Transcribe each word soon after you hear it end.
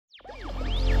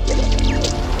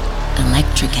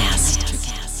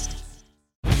Electricast.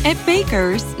 At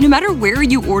Baker's, no matter where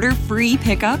you order free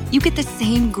pickup, you get the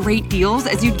same great deals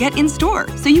as you'd get in store,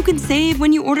 so you can save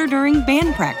when you order during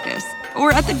band practice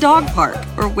or at the dog park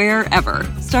or wherever.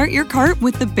 Start your cart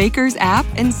with the Baker's app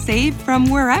and save from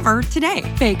wherever today.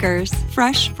 Baker's,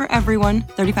 fresh for everyone.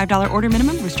 $35 order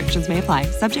minimum. Restrictions may apply.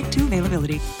 Subject to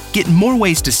availability. Get more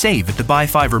ways to save at the Buy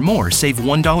 5 or More Save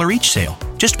 $1 each sale.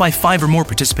 Just buy 5 or more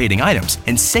participating items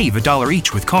and save $1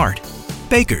 each with card.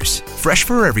 Baker's, fresh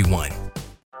for everyone.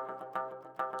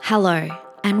 Hello,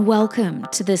 and welcome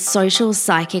to the Social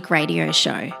Psychic Radio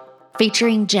Show,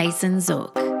 featuring Jason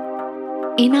Zook.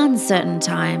 In uncertain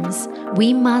times,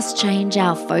 we must change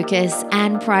our focus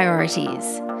and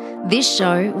priorities. This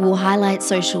show will highlight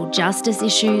social justice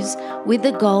issues with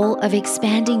the goal of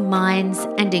expanding minds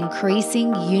and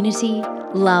increasing unity,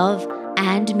 love,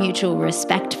 and mutual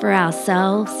respect for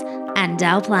ourselves and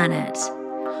our planet.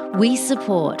 We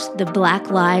support the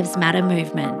Black Lives Matter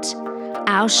movement.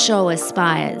 Our show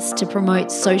aspires to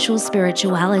promote social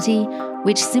spirituality,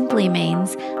 which simply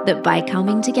means that by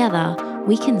coming together,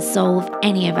 we can solve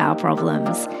any of our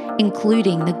problems,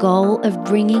 including the goal of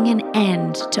bringing an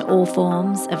end to all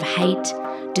forms of hate,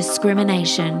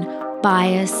 discrimination,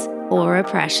 bias, or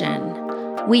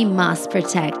oppression. We must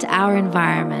protect our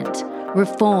environment,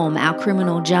 reform our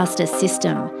criminal justice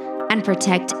system, and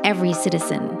protect every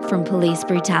citizen from police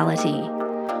brutality.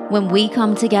 When we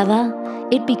come together,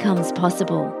 it becomes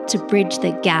possible to bridge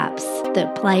the gaps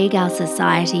that plague our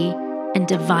society and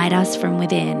divide us from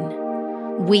within.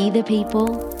 We the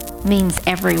people means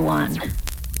everyone.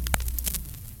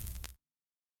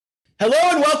 Hello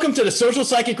and welcome to the Social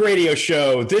Psychic Radio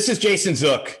Show. This is Jason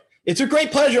Zook. It's a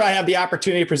great pleasure I have the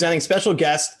opportunity of presenting special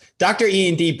guest, Dr.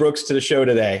 Ian D. Brooks, to the show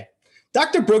today.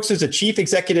 Dr. Brooks is the chief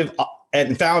executive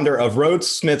and founder of Rhodes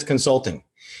Smith Consulting.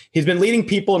 He's been leading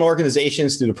people and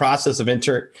organizations through the process of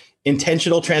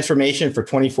intentional transformation for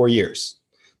 24 years.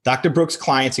 Dr. Brooks'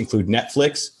 clients include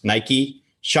Netflix, Nike,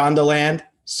 Shondaland,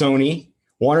 Sony,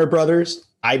 Warner Brothers,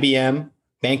 IBM,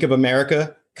 Bank of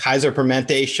America, Kaiser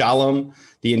Permanente, Shalom,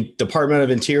 the Department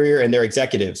of Interior, and their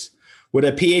executives. With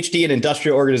a PhD in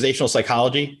industrial organizational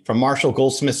psychology from Marshall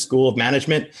Goldsmith School of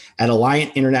Management and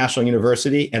Alliant International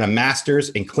University, and a master's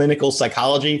in clinical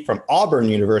psychology from Auburn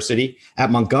University at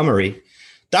Montgomery,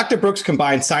 Dr. Brooks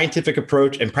combines scientific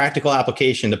approach and practical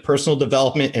application to personal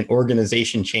development and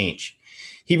organization change.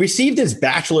 He received his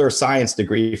Bachelor of Science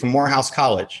degree from Morehouse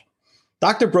College.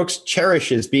 Dr. Brooks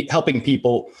cherishes helping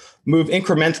people move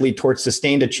incrementally towards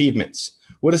sustained achievements,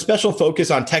 with a special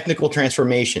focus on technical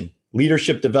transformation,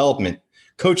 leadership development,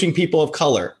 coaching people of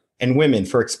color and women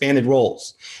for expanded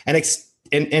roles,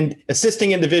 and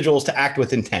assisting individuals to act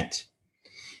with intent.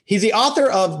 He's the author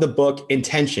of the book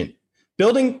Intention: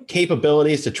 Building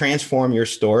Capabilities to Transform Your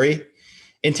Story.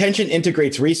 Intention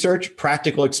integrates research,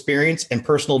 practical experience, and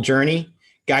personal journey,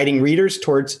 guiding readers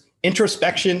towards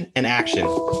introspection and action.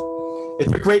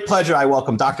 It's a great pleasure I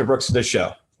welcome Dr. Brooks to the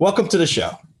show. Welcome to the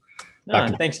show.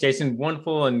 Thanks, Jason.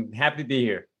 Wonderful and happy to be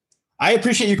here. I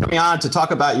appreciate you coming on to talk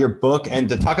about your book and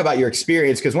to talk about your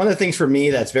experience, because one of the things for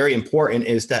me that's very important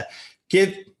is to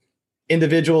give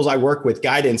individuals I work with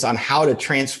guidance on how to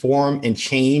transform and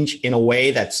change in a way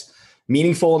that's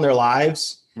meaningful in their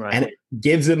lives, right, and it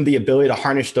gives them the ability to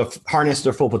harness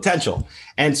their full potential.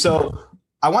 And so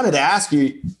I wanted to ask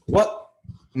you, what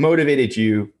motivated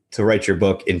you to write your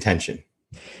book, Intention?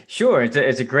 Sure.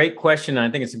 It's a great question. I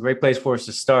think it's a great place for us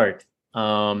to start.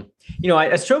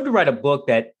 I strove to write a book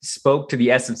that spoke to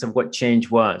the essence of what change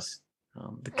was.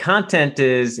 The content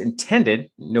is intended,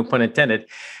 no pun intended,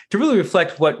 to really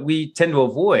reflect what we tend to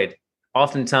avoid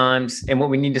oftentimes and what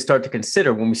we need to start to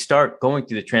consider when we start going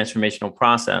through the transformational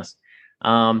process.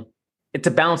 It's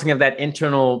a balancing of that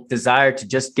internal desire to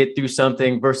just get through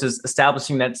something versus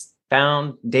establishing that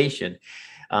foundation.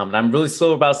 I'm really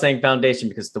slow about saying foundation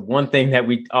because the one thing that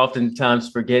we oftentimes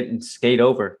forget and skate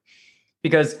over.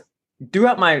 Because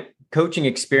throughout my coaching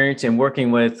experience and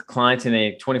working with clients in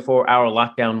a 24-hour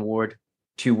lockdown ward,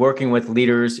 to working with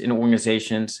leaders in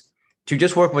organizations, to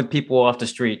just working with people off the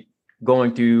street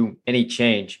going through any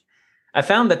change, I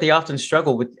found that they often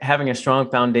struggle with having a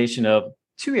strong foundation of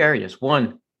two areas.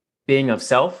 One, being of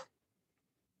self.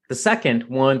 The second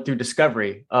one, through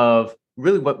discovery of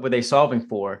really what were they solving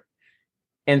for.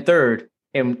 And third,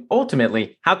 and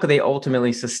ultimately, how could they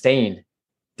ultimately sustain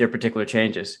their particular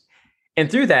changes?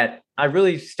 And through that, I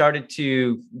really started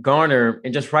to garner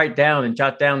and just write down and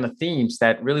jot down the themes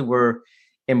that really were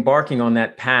embarking on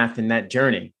that path and that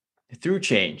journey through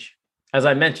change. As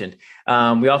I mentioned,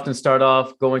 we often start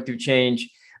off going through change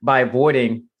by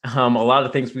avoiding a lot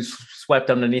of things we swept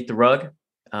underneath the rug.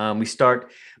 We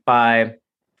start by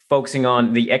focusing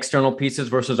on the external pieces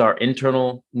versus our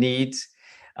internal needs,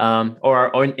 or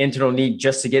our own internal need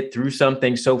just to get through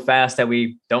something so fast that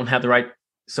we don't have the right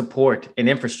support and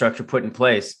infrastructure put in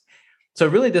place. So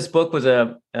really, this book was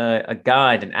a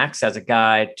guide and acts as a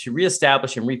guide to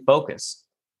reestablish and refocus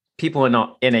people in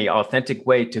an authentic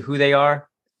way to who they are,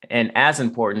 and as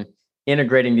important,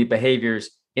 integrating the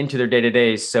behaviors into their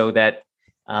day-to-days so that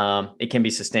it can be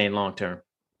sustained long-term.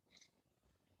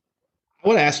 I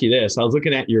want to ask you this. I was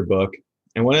looking at your book,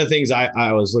 and one of the things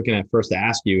I was looking at first to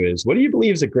ask you is, what do you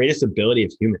believe is the greatest ability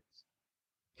of humans?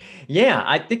 Yeah,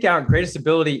 I think our greatest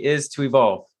ability is to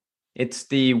evolve. It's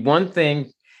the one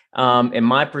thing, in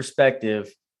my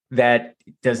perspective, that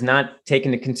does not take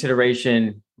into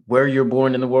consideration where you're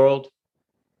born in the world,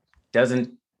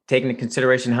 doesn't take into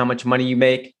consideration how much money you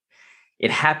make.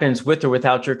 It happens with or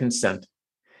without your consent.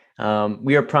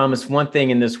 We are promised one thing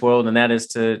in this world, and that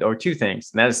is or two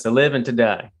things, and that is to live and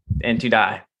to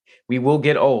die. We will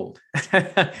get old.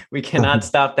 We cannot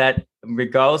stop that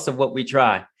regardless of what we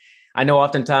try. I know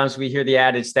oftentimes we hear the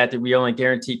adage that we only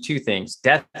guarantee two things,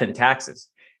 death and taxes.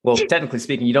 Well, technically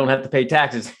speaking, you don't have to pay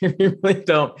taxes. You really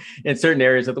don't in certain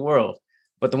areas of the world.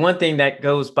 But the one thing that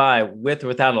goes by with or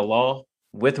without a law,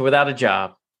 with or without a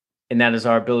job, and that is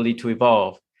our ability to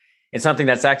evolve. It's something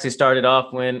that's actually started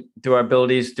off through our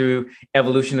abilities through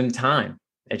evolution in time.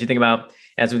 As we think about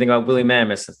woolly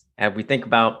mammoths, as we think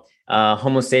about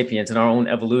Homo sapiens and our own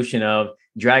evolution of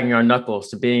dragging our knuckles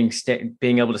to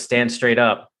being able to stand straight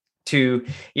up, to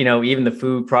even the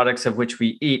food products of which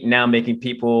we eat now making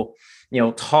people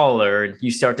taller.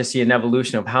 You start to see an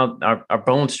evolution of how our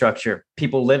bone structure,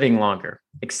 people living longer,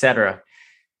 etc.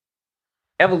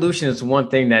 Evolution is one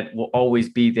thing that will always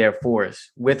be there for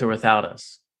us, with or without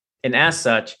us. And as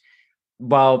such,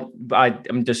 while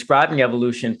I'm describing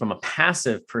evolution from a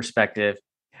passive perspective,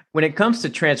 when it comes to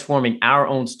transforming our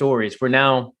own stories, we're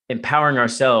now empowering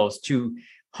ourselves to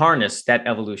harness that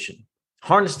evolution,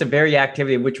 harness the very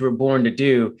activity which we're born to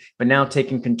do, but now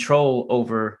taking control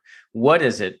over what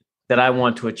is it that I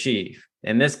want to achieve.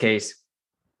 In this case,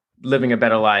 living a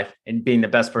better life and being the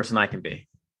best person I can be.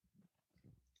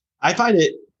 I find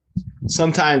it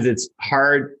sometimes it's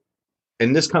hard,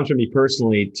 and this comes from me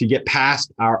personally, to get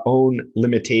past our own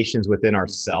limitations within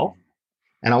ourselves.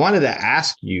 And I wanted to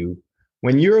ask you,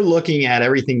 when you're looking at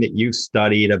everything that you've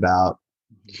studied about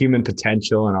human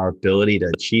potential and our ability to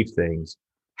achieve things,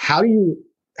 how do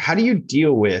you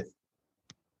deal with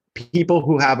people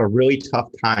who have a really tough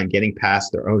time getting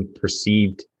past their own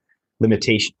perceived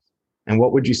limitations? And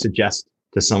what would you suggest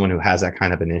to someone who has that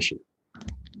kind of an issue?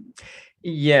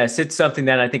 Yes, it's something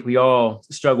that I think we all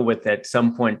struggle with at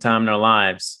some point in time in our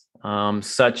lives.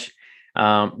 Such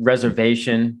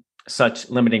reservation, such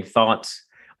limiting thoughts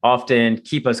often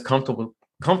keep us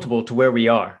comfortable to where we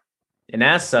are. And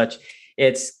as such,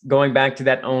 it's going back to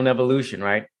that own evolution,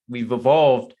 right? We've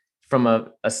evolved from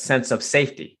a sense of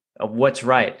safety, of what's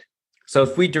right. So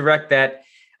if we direct that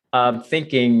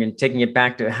thinking and taking it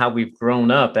back to how we've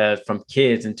grown up from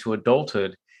kids into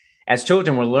adulthood, as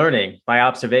children, we're learning by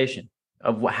observation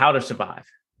of how to survive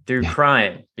through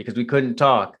crying because we couldn't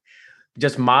talk,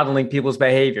 just modeling people's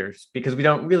behaviors because we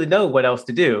don't really know what else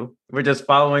to do. We're just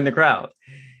following the crowd.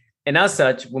 And as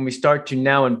such, when we start to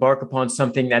now embark upon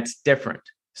something that's different,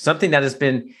 something that has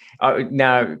been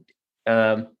now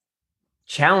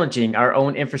challenging our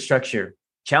own infrastructure,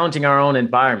 challenging our own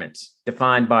environments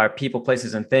defined by our people,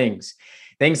 places, and things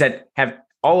that have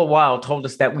all the while told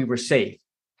us that we were safe,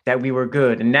 that we were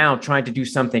good, and now trying to do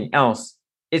something else.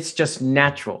 It's just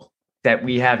natural that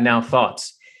we have now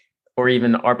thoughts or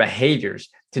even our behaviors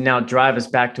to now drive us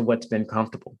back to what's been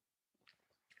comfortable.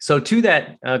 So to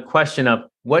that question of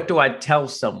what do I tell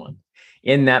someone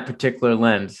in that particular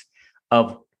lens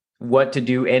of what to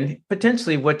do and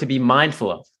potentially what to be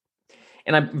mindful of.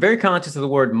 And I'm very conscious of the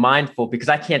word mindful because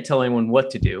I can't tell anyone what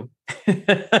to do.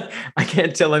 I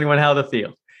can't tell anyone how to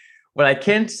feel. What I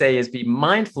can say is be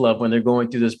mindful of when they're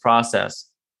going through this process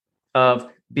of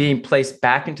being placed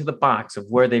back into the box of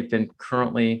where they've been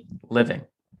currently living.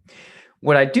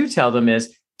 What I do tell them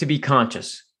is to be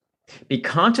conscious. Be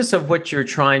conscious of what you're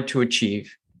trying to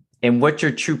achieve and what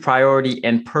your true priority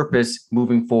and purpose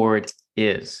moving forward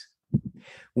is.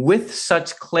 With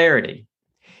such clarity,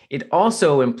 it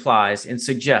also implies and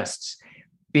suggests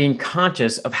being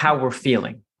conscious of how we're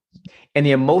feeling and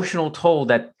the emotional toll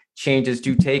that changes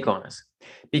do take on us.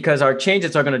 Because our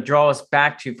changes are going to draw us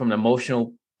back to, from an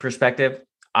emotional perspective,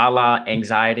 a la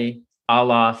anxiety, a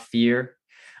la fear,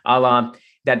 a la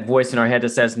that voice in our head that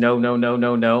says, no, no, no,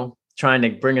 no, no, trying to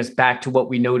bring us back to what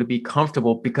we know to be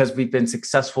comfortable because we've been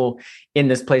successful in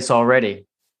this place already.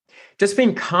 Just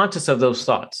being conscious of those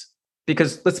thoughts.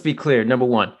 Because let's be clear, number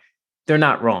one, they're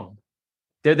not wrong.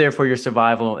 They're there for your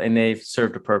survival and they've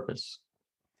served a purpose.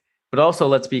 But also,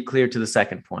 let's be clear to the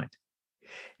second point.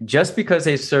 Just because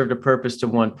they've served a purpose to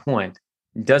one point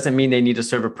doesn't mean they need to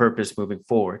serve a purpose moving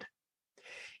forward.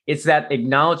 It's that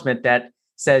acknowledgement that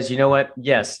says, you know what?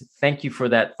 Yes, thank you for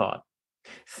that thought.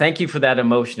 Thank you for that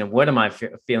emotion. And what am I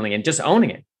feeling? And just owning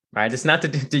it, right? It's not to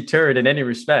deter it in any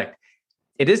respect.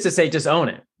 It is to say, just own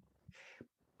it.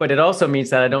 But it also means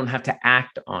that I don't have to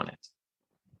act on it.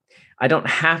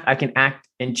 I can act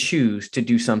and choose to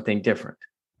do something different.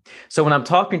 So when I'm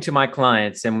talking to my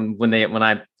clients and when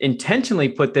I intentionally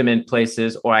put them in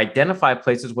places or identify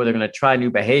places where they're going to try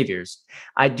new behaviors,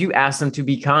 I do ask them to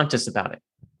be conscious about it.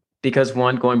 Because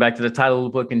one, going back to the title of the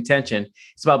book, Intention,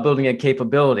 it's about building a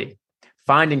capability,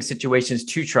 finding situations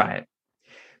to try it,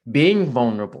 being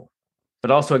vulnerable,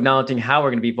 but also acknowledging how we're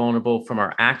going to be vulnerable from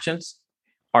our actions,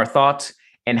 our thoughts,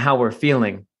 and how we're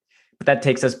feeling. But that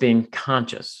takes us being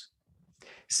conscious.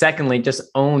 Secondly, just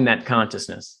own that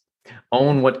consciousness.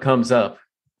 Own what comes up,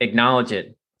 acknowledge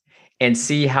it, and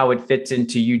see how it fits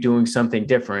into you doing something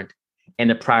different and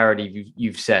the priority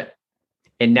you've set.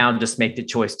 And now just make the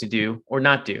choice to do or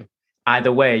not do.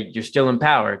 Either way, you're still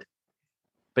empowered,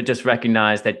 but just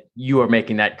recognize that you are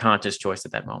making that conscious choice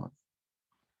at that moment.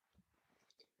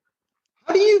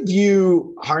 How do you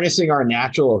view harnessing our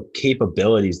natural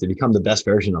capabilities to become the best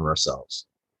version of ourselves?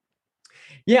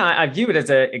 Yeah, I view it as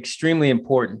extremely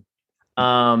important.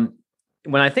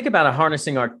 When I think about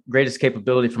harnessing our greatest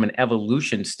capability from an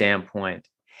evolution standpoint,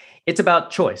 it's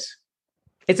about choice.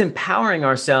 It's empowering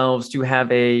ourselves to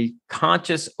have a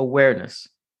conscious awareness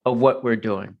of what we're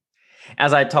doing.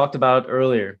 As I talked about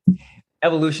earlier,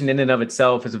 evolution in and of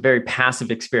itself is a very passive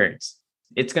experience.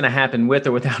 It's going to happen with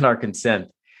or without our consent.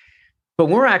 But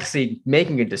we're actually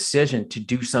making a decision to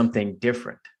do something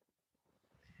different.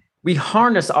 We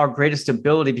harness our greatest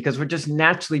ability because we're just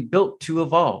naturally built to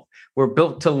evolve. We're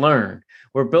built to learn.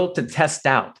 We're built to test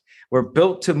out. We're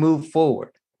built to move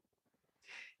forward.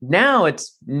 Now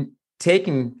it's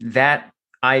taking that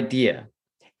idea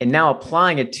and now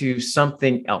applying it to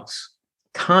something else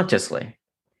consciously,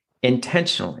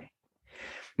 intentionally.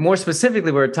 More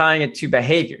specifically, we're tying it to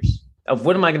behaviors of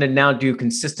what am I going to now do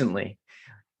consistently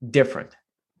different.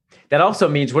 That also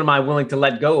means what am I willing to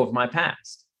let go of my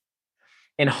past?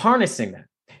 And harnessing that.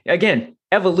 Again,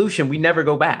 evolution, we never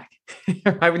go back.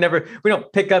 Right? We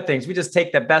don't pick up things. We just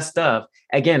take the best of,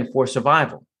 again, for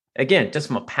survival. Again, just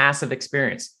from a passive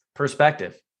experience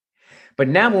perspective. But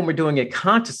now when we're doing it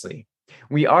consciously,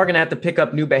 we are going to have to pick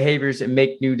up new behaviors and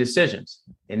make new decisions.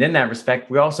 And in that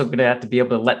respect, we're also going to have to be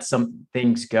able to let some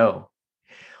things go.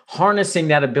 Harnessing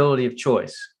that ability of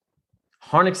choice,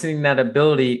 harnessing that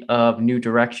ability of new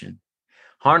direction,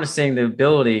 harnessing the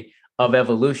ability of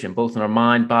evolution, both in our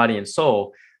mind, body, and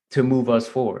soul, to move us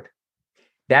forward.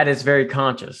 That is very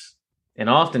conscious. And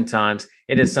oftentimes,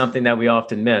 it is something that we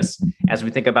often miss. As we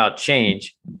think about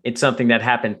change, it's something that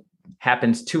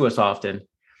happens to us often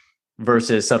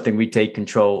versus something we take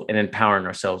control and empowering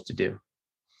ourselves to do.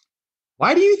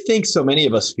 Why do you think so many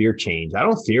of us fear change? I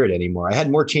don't fear it anymore. I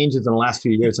had more changes in the last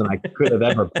few years than I could have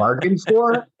ever bargained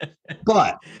for.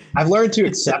 But I've learned to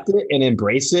accept it and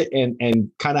embrace it and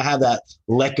kind of have that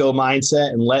let go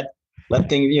mindset and let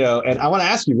things, and I want to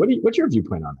ask you, what's your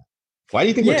viewpoint on that? Why do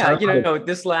you think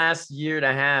this last year and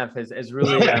a half has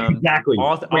really exactly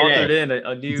authored in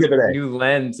a new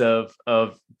lens of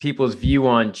people's view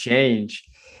on change.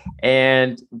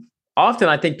 And often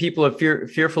I think people are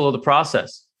fearful of the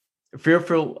process,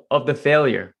 fearful of the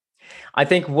failure. I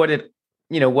think what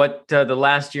the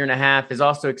last year and a half has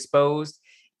also exposed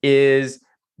is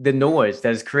the noise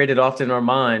that is created often in our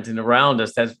minds and around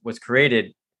us that was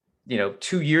created,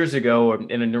 2 years ago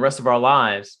and in the rest of our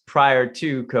lives prior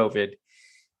to COVID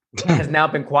has now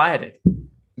been quieted.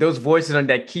 Those voices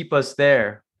that keep us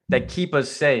there, that keep us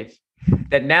safe,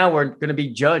 that now we're going to be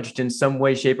judged in some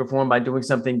way, shape, or form by doing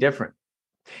something different.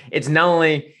 It's not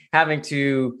only having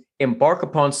to embark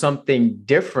upon something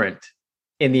different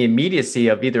in the immediacy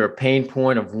of either a pain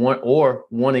point of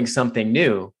wanting something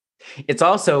new. It's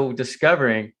also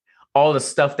discovering all the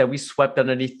stuff that we swept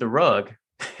underneath the rug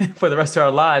for the rest of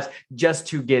our lives just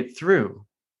to get through.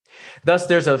 Thus,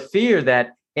 there's a fear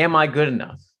that, am I good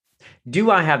enough? Do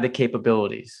I have the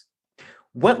capabilities?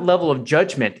 What level of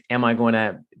judgment am I going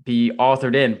to be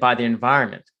authored in by the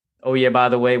environment? Oh, yeah, by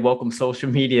the way, welcome social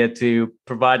media to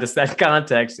provide us that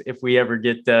context if we ever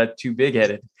get too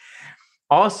big-headed.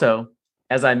 Also,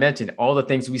 as I mentioned, all the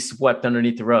things we swept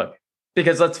underneath the rug.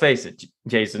 Because let's face it,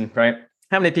 Jason, right?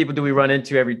 How many people do we run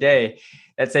into every day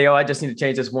that say, oh, I just need to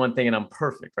change this one thing and I'm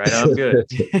perfect, right? I'm good.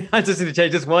 I just need to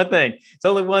change this one thing. It's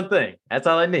only one thing. That's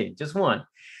all I need, just one.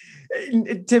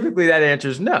 Typically that answer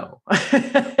is no.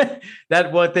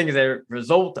 That one thing is a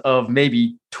result of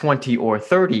maybe 20 or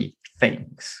 30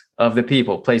 things of the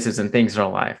people, places, and things in our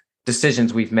life,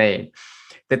 decisions we've made,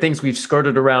 the things we've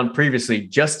skirted around previously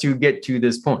just to get to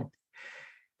this point,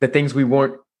 the things we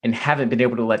weren't and haven't been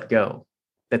able to let go,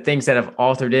 the things that have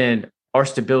authored in our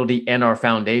stability and our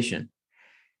foundation.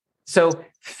 So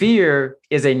fear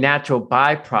is a natural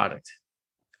byproduct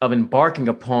of embarking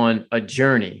upon a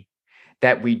journey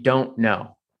that we don't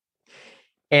know.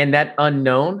 And that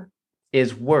unknown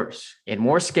is worse and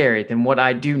more scary than what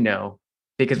I do know,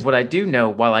 because what I do know,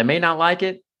 while I may not like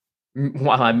it,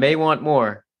 while I may want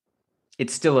more,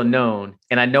 it's still a known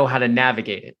and I know how to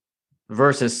navigate it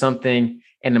versus something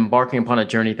and embarking upon a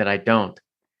journey that I don't.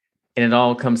 And it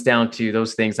all comes down to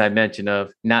those things I mentioned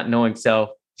of not knowing self,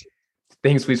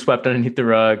 things we swept underneath the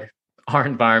rug, our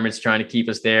environment's trying to keep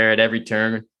us there at every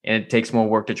turn. And it takes more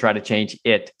work to try to change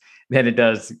it than it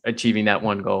does achieving that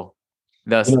one goal.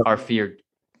 Thus, our fear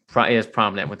is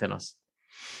prominent within us.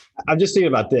 I'm just thinking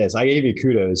about this. I gave you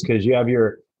kudos because you have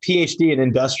your PhD in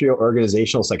industrial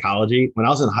organizational psychology. When I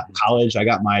was in college, I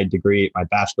got my degree, my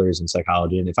bachelor's in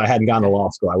psychology. And if I hadn't gone to law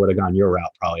school, I would have gone your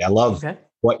route probably. I love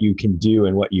what you can do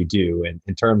and what you do. And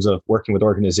in terms of working with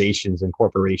organizations and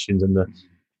corporations and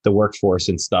the workforce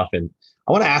and stuff. And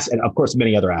I want to ask, and of course,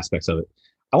 many other aspects of it.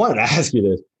 I wanted to ask you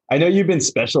this. I know you've been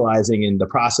specializing in the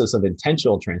process of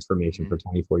intentional transformation for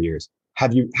 24 years. How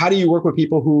do you work with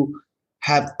people who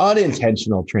have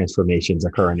unintentional transformations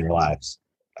occur in their lives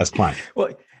as clients?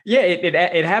 Well, yeah,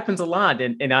 it happens a lot.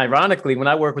 And ironically, when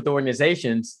I work with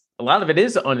organizations, a lot of it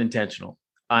is unintentional,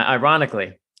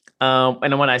 ironically.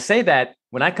 And when I say that,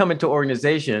 when I come into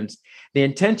organizations, the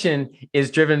intention is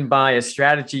driven by a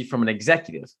strategy from an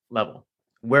executive level,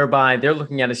 whereby they're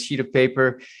looking at a sheet of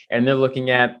paper and they're looking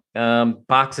at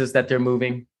boxes that they're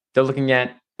moving. They're looking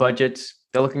at budgets.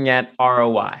 They're looking at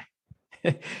ROI.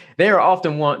 They are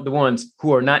often the ones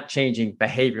who are not changing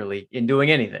behaviorally in doing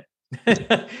anything.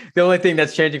 The only thing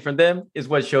that's changing from them is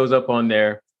what shows up on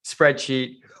their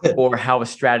spreadsheet or how a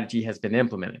strategy has been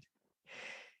implemented.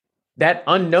 That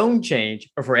unknown change,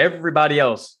 or for everybody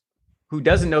else who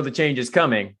doesn't know the change is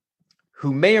coming,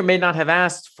 who may or may not have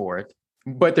asked for it,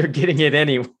 but they're getting it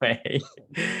anyway.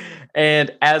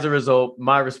 And as a result,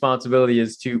 my responsibility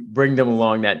is to bring them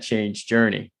along that change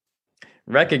journey,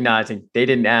 recognizing they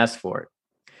didn't ask for it.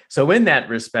 So in that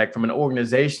respect, from an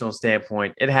organizational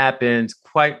standpoint, it happens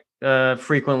quite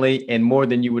frequently and more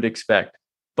than you would expect.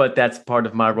 But that's part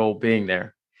of my role being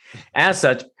there. As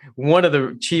such, one of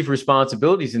the chief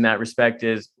responsibilities in that respect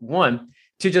is, one,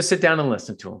 to just sit down and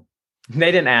listen to them.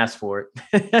 They didn't ask for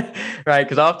it, right?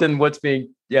 Because often what's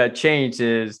being changed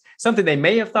is something they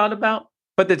may have thought about,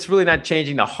 but that's really not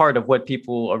changing the heart of what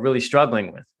people are really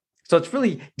struggling with. So it's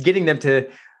really getting them to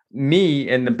me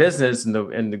and the business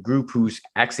and the group who's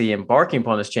actually embarking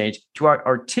upon this change to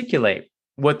articulate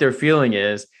what their feeling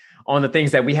is on the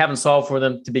things that we haven't solved for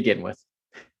them to begin with.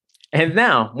 And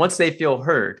now, once they feel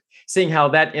heard, seeing how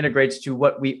that integrates to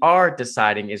what we are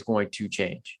deciding is going to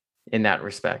change in that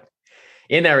respect.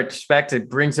 In that respect, it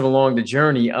brings them along the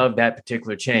journey of that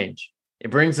particular change. It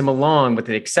brings them along with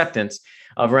the acceptance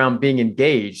of around being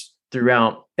engaged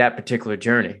throughout that particular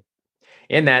journey.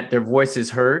 In that, their voice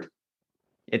is heard.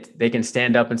 They can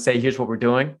stand up and say, here's what we're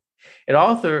doing. It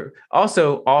also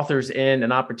authors in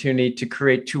an opportunity to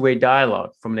create two-way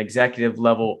dialogue from an executive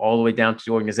level all the way down to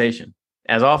the organization.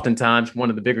 As oftentimes, one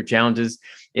of the bigger challenges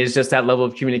is just that level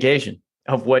of communication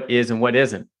of what is and what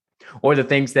isn't, or the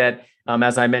things that,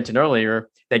 as I mentioned earlier,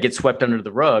 that get swept under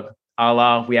the rug, a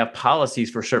la we have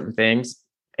policies for certain things,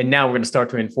 and now we're going to start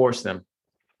to enforce them.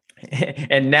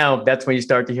 And now that's when you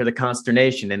start to hear the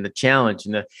consternation and the challenge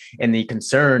and the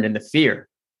concern and the fear,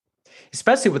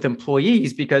 especially with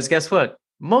employees, because guess what?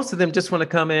 Most of them just want to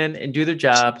come in and do their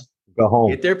job, go home,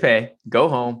 get their pay, go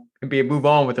home, and move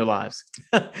on with their lives.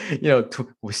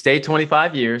 Stay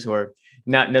 25 years, or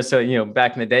not necessarily,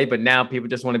 back in the day, but now people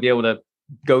just want to be able to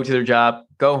go to their job,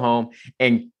 go home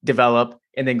and develop,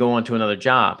 and then go on to another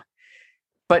job.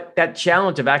 But that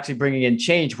challenge of actually bringing in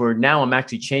change, where now I'm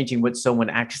actually changing what someone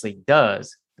actually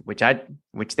does, which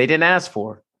they didn't ask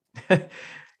for.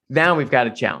 Now we've got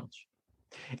a challenge.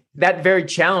 That very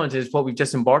challenge is what we've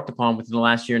just embarked upon within the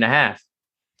last year and a half.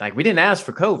 Like, we didn't ask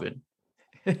for COVID,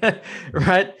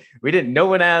 right? No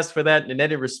one asked for that in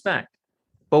any respect.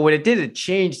 But what it did, it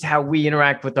changed how we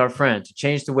interact with our friends. It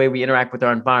changed the way we interact with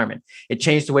our environment. It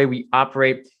changed the way we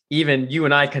operate, even you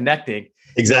and I connecting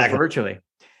virtually.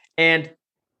 And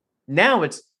now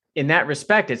it's, in that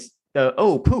respect, it's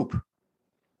poop.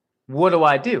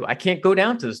 What do? I can't go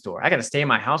down to the store. I got to stay in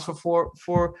my house for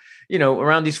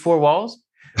around these four walls.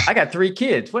 I got 3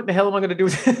 kids. What the hell am I going to do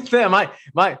with them? My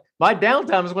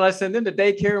downtime is when I send them to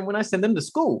daycare and when I send them to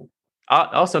school,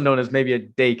 also known as maybe a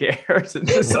daycare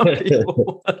to some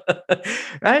people.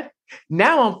 Right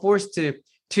now, I'm forced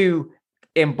to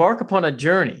embark upon a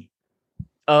journey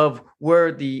of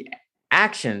where the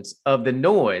actions of the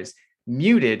noise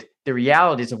muted the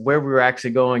realities of where we were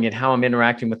actually going and how I'm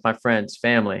interacting with my friends,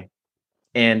 family,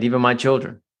 and even my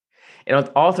children. And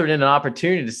I've authored in an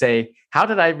opportunity to say, how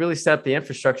did I really set up the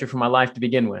infrastructure for my life to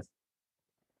begin with?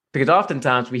 Because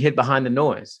oftentimes we hid behind the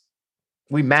noise.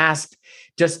 We masked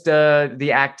just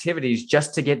the activities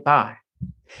just to get by.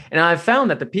 And I've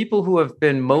found that the people who have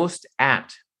been most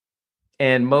apt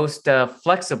and most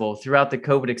flexible throughout the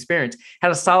COVID experience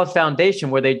had a solid foundation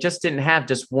where they just didn't have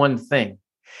just one thing.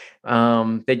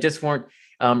 They just weren't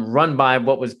run by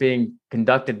what was being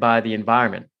conducted by the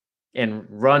environment and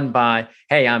run by,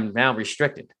 hey, I'm now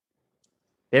restricted.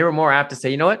 They were more apt to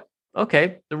say, you know what?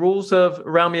 Okay, the rules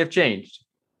around me have changed.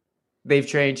 They've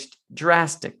changed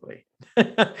drastically.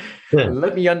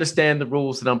 Let me understand the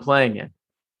rules that I'm playing in.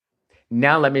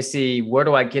 Now let me see, where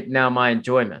do I get now my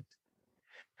enjoyment?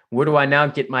 Where do I now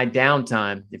get my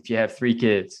downtime if you have 3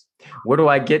 kids? Where do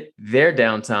I get their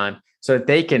downtime so that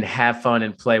they can have fun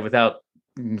and play without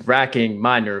racking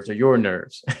my nerves or your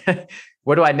nerves?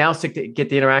 Where do I now get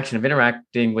the interaction of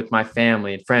interacting with my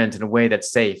family and friends in a way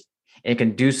that's safe and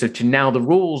conducive to now the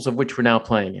rules of which we're now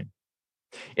playing in?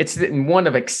 It's one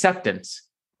of acceptance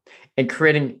and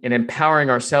creating and empowering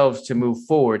ourselves to move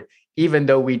forward, even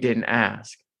though we didn't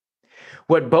ask.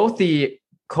 What both the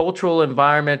cultural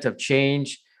environment of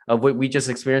change of what we just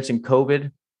experienced in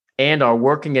COVID and our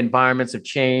working environments of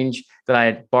change that I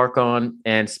embark on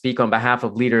and speak on behalf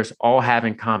of leaders all have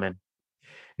in common.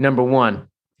 Number one,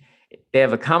 they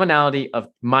have a commonality of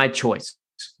my choice.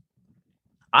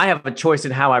 I have a choice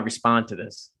in how I respond to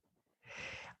this.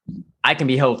 I can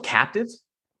be held captive,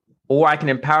 or I can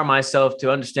empower myself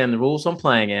to understand the rules I'm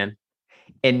playing in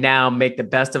and now make the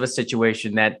best of a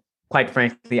situation that, quite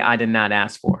frankly, I did not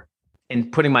ask for,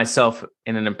 and putting myself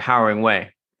in an empowering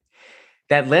way.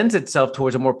 That lends itself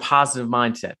towards a more positive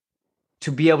mindset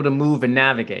to be able to move and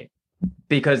navigate.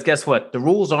 Because guess what? The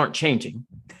rules aren't changing.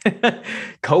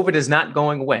 COVID is not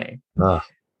going away.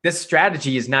 This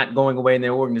strategy is not going away in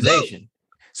their organization.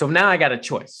 So now I got a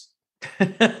choice.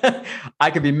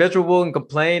 I could be miserable and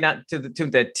complain out to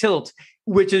the tilt,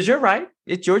 which is your right.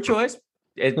 It's your choice.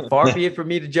 It's far be it for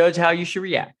me to judge how you should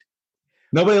react.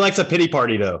 Nobody likes a pity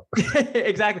party, though.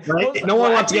 Exactly. Right? No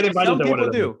one wants to get invited to one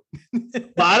of them. Do.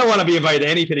 Well, I don't want to be invited to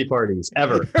any pity parties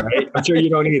ever. Right? I'm sure you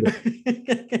don't either.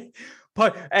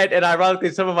 And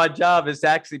ironically, some of my job is to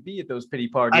actually be at those pity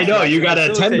parties. I know, you got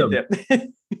to attend them.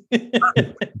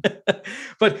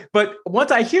 But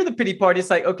once I hear the pity party, it's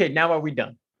like, okay, now are we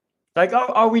done? Like,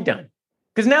 are we done?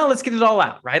 Because now let's get it all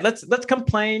out, right? Let's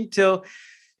complain till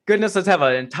goodness. Let's have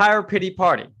an entire pity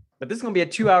party. But this is going to be a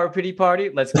 2-hour pity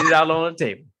party. Let's get it out on the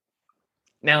table.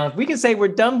 Now, if we can say we're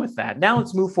done with that, now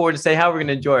let's move forward and say how we're going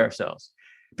to enjoy ourselves.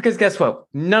 Because guess what?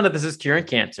 None of this is curing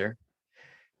cancer.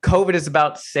 COVID is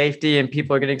about safety and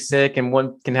people are getting sick, and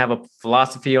one can have a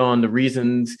philosophy on the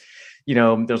reasons,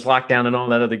 there's lockdown and all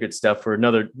that other good stuff for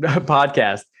another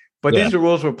podcast. But These are the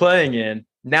rules we're playing in.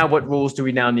 Now, what rules do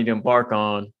we now need to embark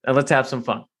on? And let's have some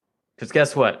fun. Because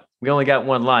guess what? We only got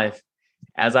one life.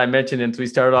 As I mentioned, as we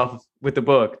started off with the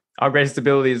book, our greatest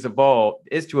ability is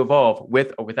to evolve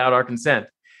with or without our consent.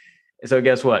 And so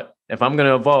guess what? If I'm going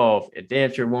to evolve, it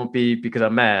damn sure won't be because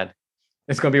I'm mad.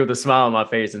 It's going to be with a smile on my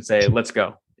face and say, let's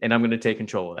go. And I'm going to take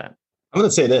control of that. I'm going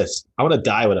to say this. I want to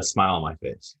die with a smile on my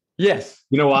face. Yes.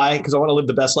 You know why? Because I want to live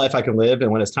the best life I can live.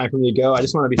 And when it's time for me to go, I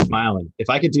just want to be smiling. If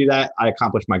I could do that, I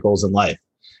accomplish my goals in life.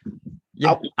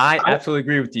 Yeah, I absolutely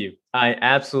agree with you. I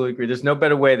absolutely agree. There's no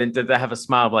better way than to have a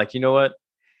smile. Like, you know what?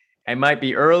 It might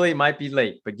be early, might be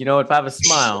late, but if I have a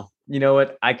smile, you know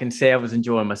what? I can say I was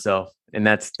enjoying myself. And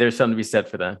there's something to be said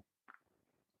for that.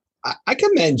 I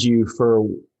commend you for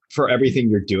everything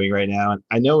you're doing right now. And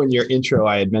I know in your intro,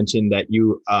 I had mentioned that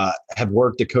you have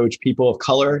worked to coach people of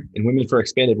color and women for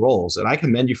expanded roles. And I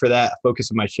commend you for that. A focus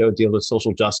of my show deals with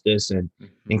social justice and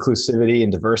inclusivity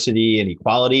and diversity and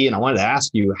equality. And I wanted to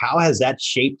ask you, how has that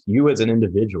shaped you as an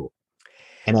individual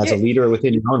and as a leader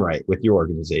within your own right with your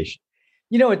organization?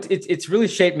 It's really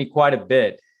shaped me quite a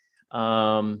bit.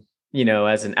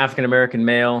 As an African-American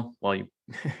male, you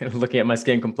looking at my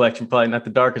skin complexion, probably not the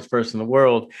darkest person in the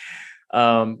world.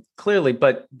 Clearly,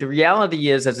 but the reality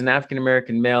is, as an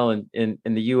African-American male in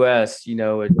the U.S.,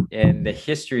 and the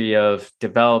history of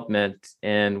development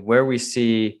and where we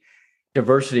see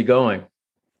diversity going,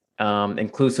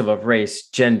 inclusive of race,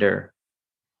 gender,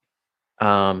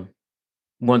 one's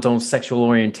own sexual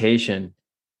orientation,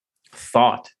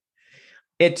 thought.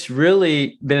 It's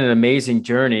really been an amazing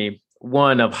journey,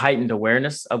 one of heightened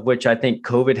awareness, of which I think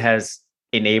COVID has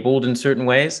enabled in certain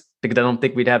ways, because I don't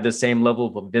think we'd have the same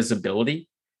level of visibility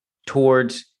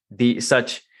towards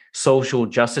such social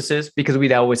justices, because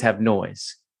we'd always have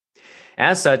noise.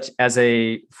 As such, as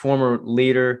a former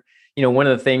leader, one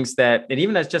of the things that, and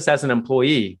even as an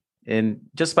employee in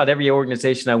just about every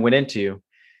organization I went into,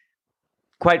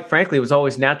 quite frankly, it was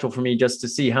always natural for me just to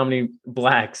see how many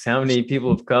Blacks, how many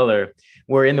people of color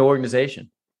were in the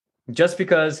organization, just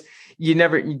because you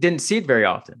didn't see it very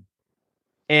often.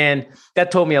 And that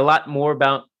told me a lot more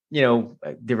about,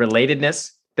 the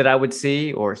relatedness that I would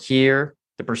see or hear,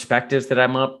 the perspectives that I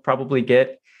might probably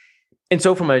get. And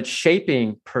so from a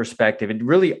shaping perspective, it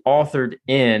really authored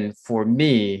in for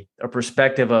me a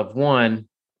perspective of, one,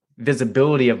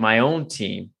 visibility of my own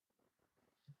team,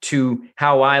 to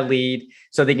how I lead,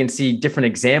 so they can see different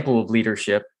example of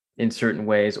leadership in certain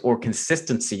ways, or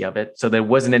consistency of it, so there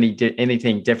wasn't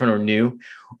anything different or new,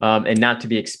 and not to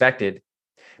be expected.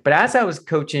 But as I was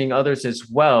coaching others as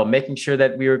well, making sure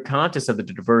that we were conscious of the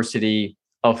diversity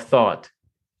of thought,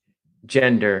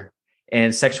 gender,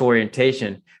 and sexual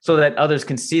orientation, so that others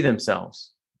can see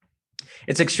themselves.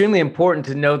 It's extremely important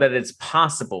to know that it's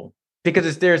possible,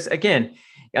 because there's, again,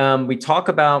 we talk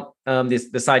about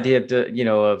this idea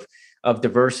of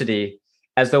diversity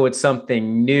as though it's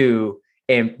something new,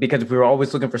 and because we were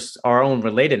always looking for our own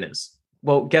relatedness.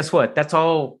 Well, guess what? That's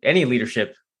all any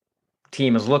leadership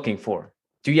team is looking for.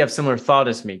 Do you have similar thought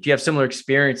as me? Do you have similar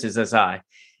experiences as I?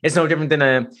 It's no different than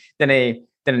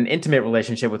an intimate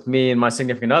relationship with me and my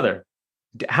significant other.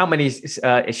 How many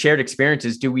shared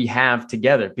experiences do we have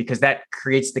together? Because that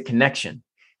creates the connection,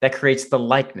 that creates the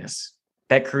likeness,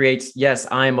 that creates, yes,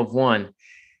 I am of one.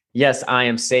 Yes, I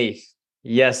am safe.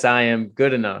 Yes, I am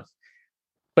good enough.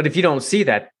 But if you don't see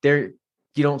that, you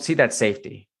don't see that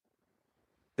safety.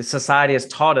 The society has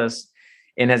taught us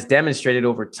and has demonstrated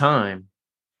over time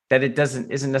that it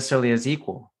isn't necessarily as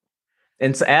equal.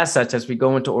 And so as such, as we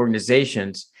go into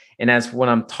organizations, and as when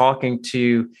I'm talking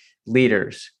to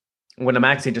leaders, when I'm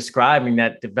actually describing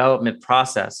that development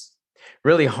process,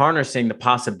 really harnessing the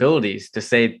possibilities to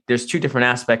say there's two different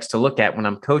aspects to look at when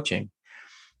I'm coaching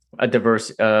a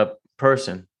diverse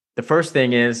person. The first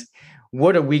thing is,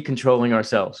 what are we controlling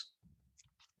ourselves?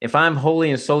 If I'm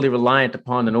wholly and solely reliant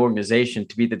upon an organization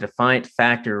to be the defiant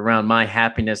factor around my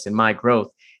happiness and my growth,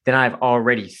 then I've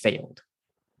already failed.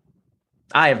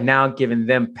 I have now given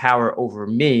them power over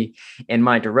me and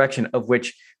my direction, of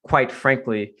which, quite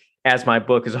frankly, as my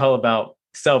book is all about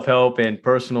self-help and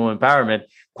personal empowerment,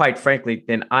 quite frankly,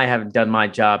 then I haven't done my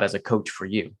job as a coach for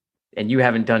you. And you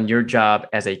haven't done your job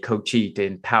as a coachee to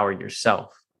empower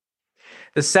yourself.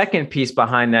 The second piece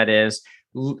behind that is,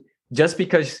 just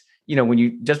because you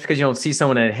don't see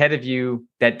someone ahead of you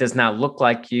that does not look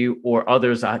like you, or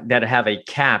others that have a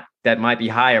cap that might be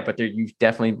higher, but you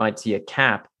definitely might see a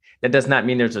cap, that does not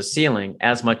mean there's a ceiling,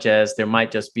 as much as there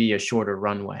might just be a shorter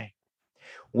runway.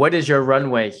 What is your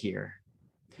runway here?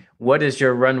 What is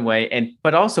your runway?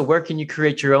 But also, where can you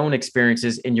create your own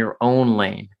experiences in your own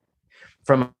lane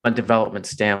from a development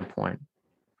standpoint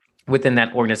within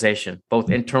that organization, both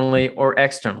internally or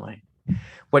externally?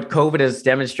 What COVID has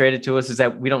demonstrated to us is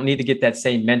that we don't need to get that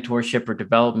same mentorship or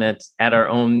development at our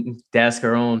own desk,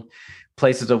 our own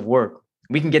places of work.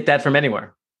 We can get that from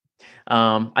anywhere.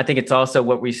 I think it's also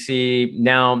what we see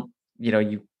now.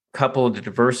 You couple the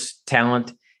diverse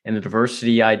talent and the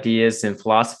diversity ideas and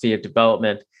philosophy of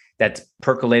development that's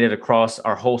percolated across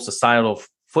our whole societal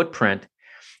footprint,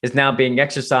 is now being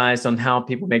exercised on how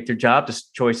people make their job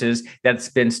choices. That's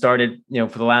been started,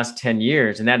 for the last 10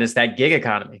 years. And that is that gig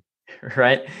economy,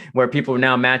 right? Where people are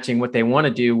now matching what they want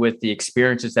to do with the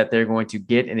experiences that they're going to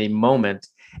get in a moment,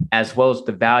 as well as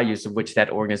the values of which that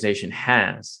organization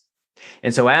has.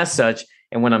 And so as such,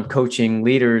 and when I'm coaching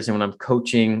leaders and when I'm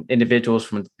coaching individuals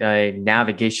from a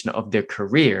navigation of their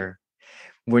career,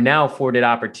 we're now afforded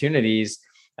opportunities,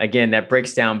 again, that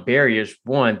breaks down barriers,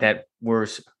 one, that were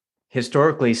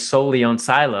historically solely on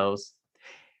silos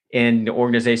in the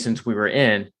organizations we were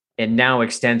in, and now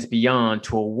extends beyond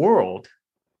to a world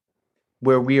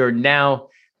where we are now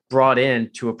brought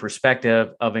into a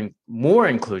perspective of more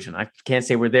inclusion. I can't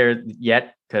say we're there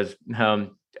yet, because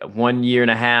 1 year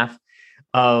and a half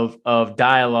of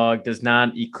dialogue does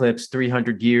not eclipse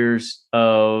 300 years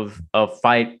of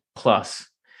fight plus.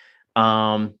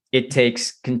 It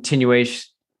takes continuous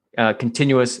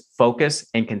focus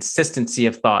and consistency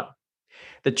of thought.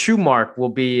 The true mark will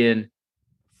be in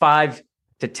 5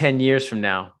 to 10 years from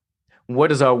now. What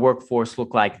does our workforce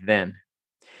look like then?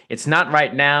 It's not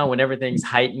right now when everything's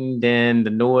heightened and the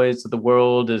noise of the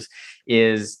world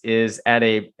is at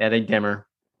a dimmer.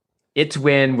 It's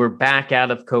when we're back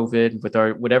out of COVID with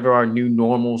our whatever our new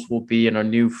normals will be and our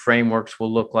new frameworks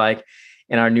will look like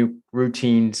and our new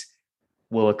routines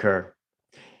will occur.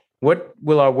 What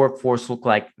will our workforce look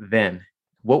like then?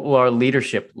 What will our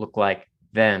leadership look like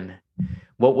then?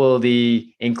 What will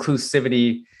the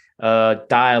inclusivity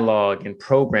dialogue and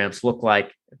programs look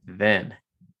like then?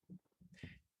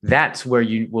 That's where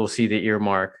you will see the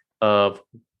earmark of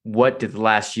what did the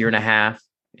last year and a half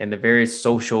and the various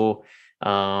social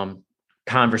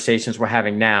conversations we're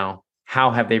having now, how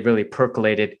have they really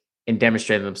percolated and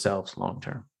demonstrated themselves long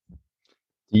term?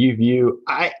 Do you view,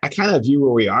 I kind of view where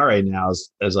we are right now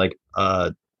as like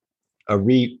a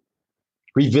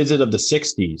revisit of the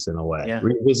 60s in a way,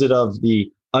 revisit of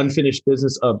the unfinished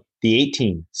business of the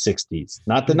 1860s,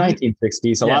 not the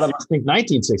 1960s. A lot of us think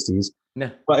 1960s,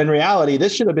 but in reality,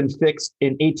 this should have been fixed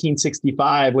in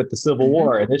 1865 with the Civil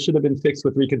War, and this should have been fixed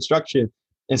with Reconstruction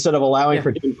instead of allowing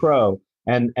for Jim Crow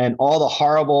and all the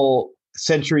horrible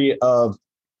century of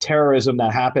terrorism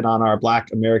that happened on our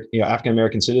Black American, African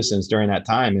American citizens during that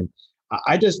time. And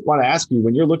I just want to ask you,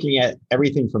 when you're looking at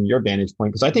everything from your vantage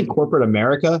point, because I think corporate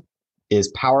America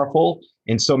is powerful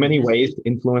in so many ways to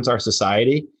influence our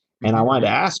society. And I wanted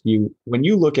to ask you, when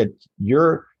you look at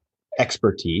your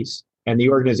expertise and the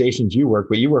organizations you work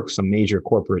with some major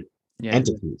corporate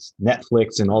entities,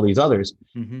 Netflix and all these others.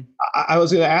 I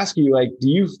was going to ask you, like, do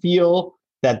you feel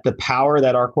that the power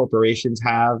that our corporations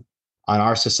have on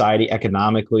our society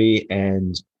economically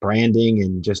and branding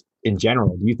and just in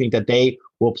general, do you think that they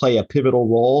will play a pivotal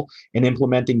role in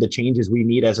implementing the changes we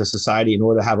need as a society in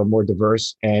order to have a more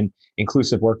diverse and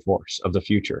inclusive workforce of the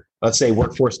future? Let's say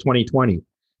workforce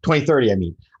 2030, I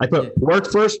mean. I put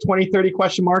workforce 2030 ?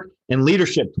 And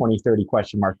leadership 2030 ?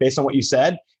 Based on what you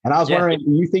said. And I was wondering,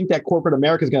 do you think that corporate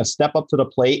America is going to step up to the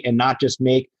plate and not just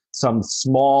make some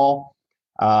small,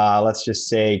 let's just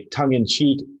say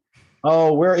tongue-in-cheek,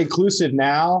 oh, we're inclusive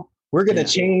now, we're going to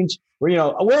change.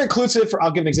 We're inclusive for,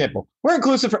 I'll give an example. We're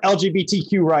inclusive for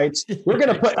LGBTQ rights. We're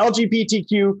going to put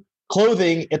LGBTQ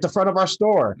clothing at the front of our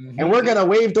store. And we're going to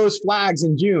wave those flags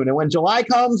in June. And when July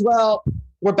comes, well,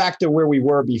 we're back to where we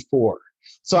were before.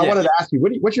 So I wanted to ask you,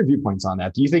 what's your viewpoints on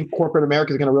that? Do you think corporate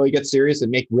America is going to really get serious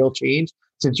and make real change,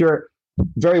 since you're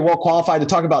very well qualified to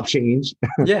talk about change?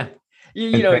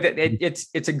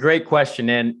 It's a great question.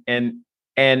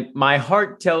 And my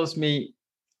heart tells me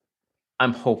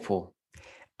I'm hopeful.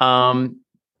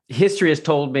 History has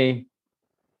told me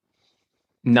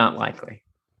not likely.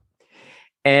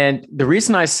 And the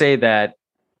reason I say that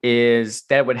is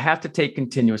that it would have to take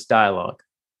continuous dialogue.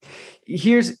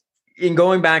 In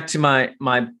going back to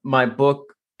my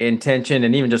book intention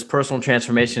and even just personal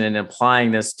transformation and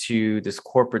applying this to this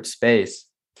corporate space,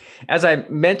 as I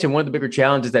mentioned, one of the bigger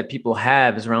challenges that people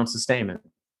have is around sustainment.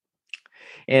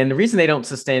 And the reason they don't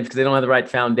sustain is because they don't have the right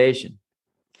foundation.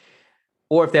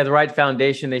 Or if they have the right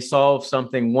foundation, they solve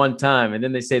something one time and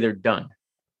then they say they're done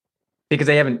because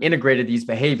they haven't integrated these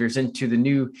behaviors into the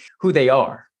new who they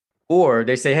are. Or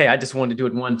they say, hey, I just wanted to do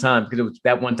it one time because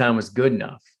that one time was good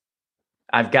enough.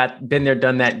 I've been there,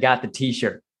 done that, got the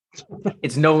t-shirt.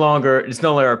 It's no longer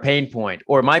a pain point,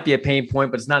 or it might be a pain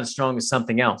point, but it's not as strong as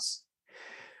something else.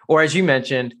 Or as you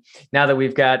mentioned, now that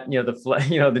we've got, the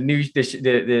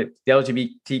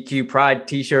LGBTQ pride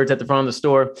t-shirts at the front of the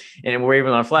store and we're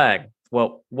waving our flag.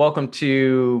 Well, welcome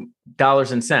to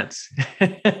dollars and cents,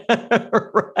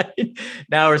 right?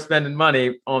 Now we're spending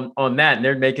money on that, and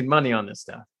they're making money on this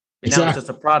stuff. Exactly. Now it's just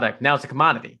a product. Now it's a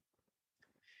commodity.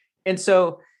 And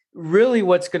so really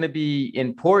what's going to be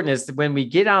important is that when we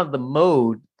get out of the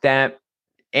mode that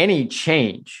any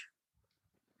change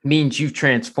means you've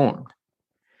transformed.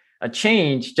 A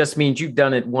change just means you've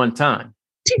done it one time.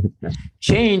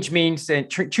 Change means, and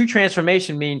true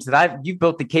transformation means that you've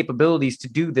built the capabilities to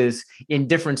do this in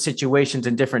different situations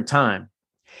and different time.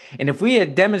 And if we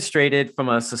had demonstrated from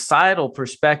a societal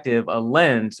perspective, a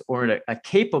lens or a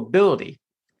capability,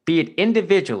 be it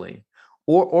individually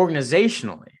or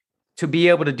organizationally, to be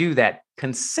able to do that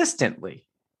consistently,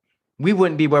 we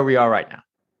wouldn't be where we are right now.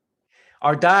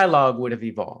 Our dialogue would have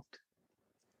evolved.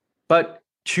 But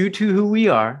true to who we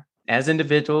are as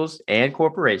individuals and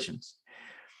corporations,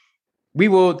 we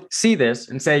will see this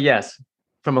and say, yes,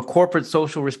 from a corporate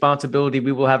social responsibility,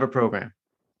 we will have a program.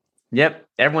 Yep.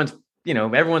 Everyone's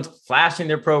flashing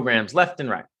their programs left and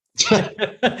right.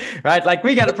 Right. Like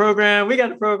we got a program,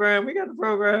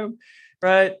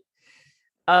 right?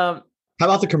 How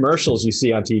about the commercials you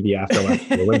see on TV after last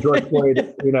year? When George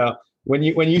Floyd, when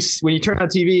you turn on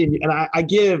TV and I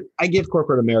give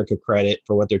corporate America credit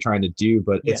for what they're trying to do,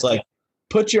 but it's like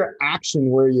put your action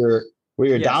where your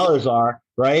dollars are,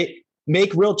 right?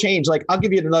 Make real change. Like, I'll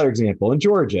give you another example. In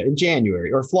Georgia, in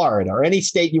January, or Florida, or any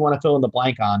state you want to fill in the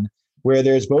blank on, where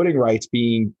there's voting rights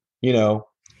being,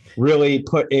 really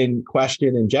put in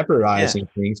question and jeopardizing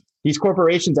things. These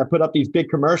corporations that put up these big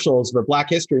commercials for Black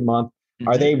History Month,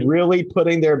 are they really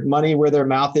putting their money where their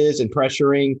mouth is and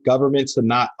pressuring governments to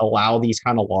not allow these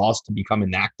kind of laws to become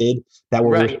enacted that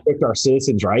will restrict our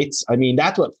citizens' rights? I mean,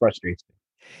 that's what frustrates me.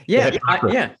 Yeah,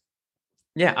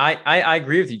 I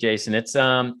agree with you, Jason. It's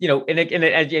and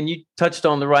you touched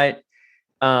on the right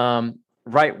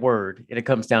word, and it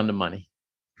comes down to money.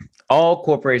 All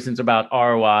corporations are about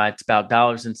ROI. It's about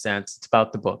dollars and cents. It's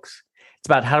about the books. It's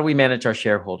about how do we manage our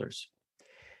shareholders.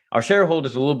 Our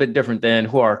shareholders are a little bit different than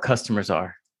who our customers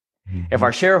are. If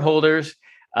our shareholders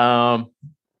are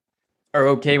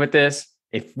okay with this,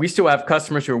 if we still have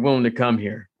customers who are willing to come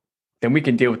here, then we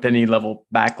can deal with any level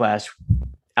backlash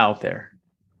out there.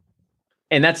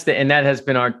 And that has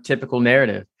been our typical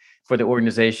narrative for the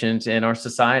organizations in our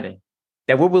society,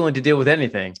 that we're willing to deal with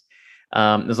anything.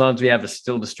 As long as we have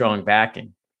still the strong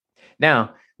backing.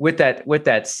 Now, with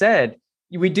that said,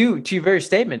 we do, to your very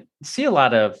statement, see a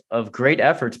lot of great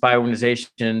efforts by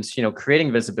organizations,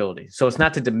 creating visibility. So it's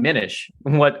not to diminish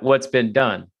what's been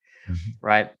done,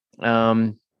 right?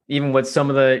 Even with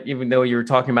even though you were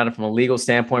talking about it from a legal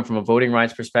standpoint, from a voting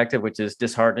rights perspective, which is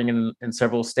disheartening in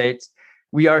several states,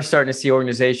 we are starting to see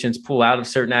organizations pull out of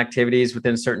certain activities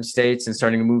within certain states and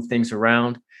starting to move things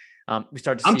around. We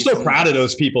start to. I'm so proud of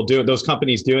those people those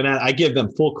companies doing that. I give them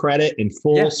full credit and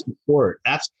full support.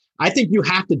 I think you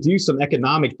have to do some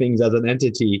economic things as an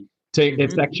entity to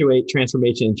effectuate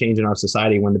transformation and change in our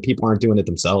society when the people aren't doing it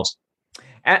themselves.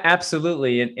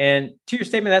 Absolutely. And to your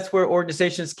statement, that's where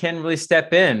organizations can really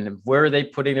step in. Where are they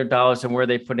putting their dollars and where are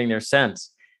they putting their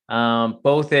cents?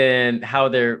 Both in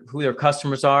who their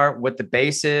customers are, what the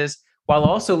base is, while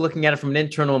also looking at it from an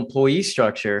internal employee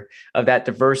structure of that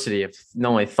diversity of not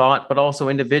only thought, but also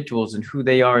individuals and who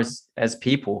they are as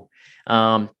people,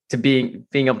 to being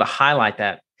able to highlight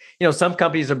that. Some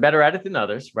companies are better at it than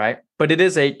others, right? But it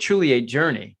is truly a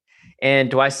journey. And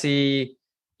do I see,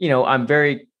 I'm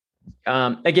very,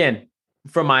 again,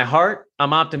 from my heart,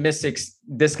 I'm optimistic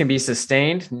this can be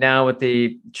sustained now with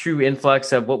the true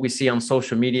influx of what we see on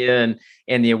social media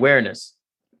and the awareness.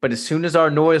 But as soon as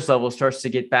our noise level starts to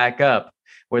get back up,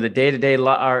 where the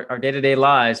our day-to-day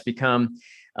lives become,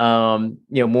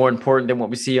 more important than what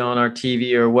we see on our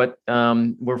TV or what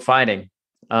we're fighting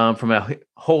from a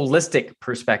holistic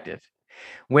perspective,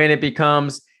 when it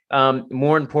becomes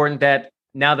more important that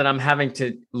now that I'm having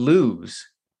to lose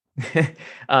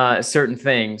certain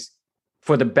things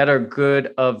for the better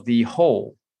good of the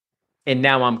whole, and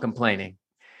now I'm complaining,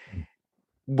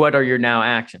 what are your now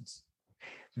actions?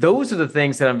 Those are the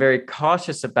things that I'm very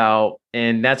cautious about.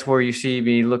 And that's where you see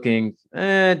me looking,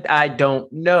 I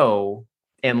don't know,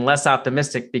 and less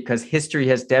optimistic, because history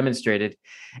has demonstrated,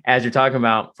 as you're talking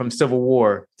about, from Civil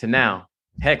War to now,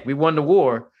 heck, we won the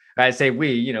war. I say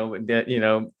we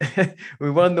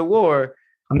won the war.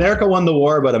 America won the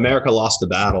war, but America lost the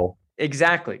battle.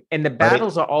 Exactly. And the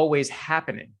battles are always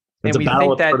happening. It's and a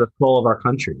battle for the soul of our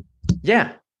country.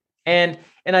 Yeah. And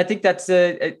I think that's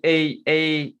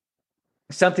a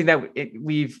something that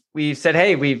we've said,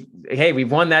 hey,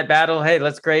 we've won that battle. Hey,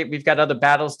 that's great. We've got other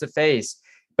battles to face,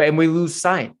 and we lose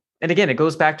sight. And again, it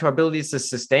goes back to our abilities to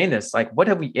sustain this. Like, what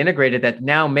have we integrated that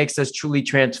now makes us truly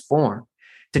transform,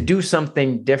 to do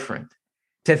something different,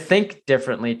 to think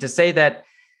differently, to say that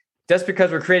just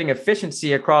because we're creating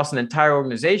efficiency across an entire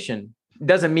organization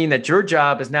doesn't mean that your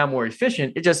job is now more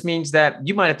efficient. It just means that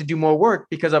you might have to do more work,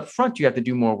 because up front you have to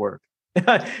do more work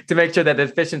to make sure that the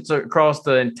efficiency across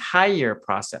the entire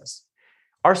process.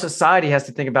 Our society has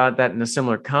to think about that in a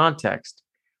similar context.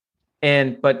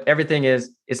 But everything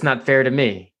it's not fair to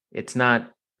me. It's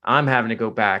not, I'm having to go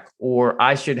back, or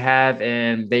I should have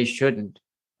and they shouldn't,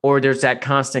 or there's that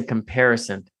constant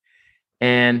comparison.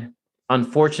 And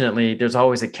unfortunately, there's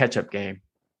always a catch-up game.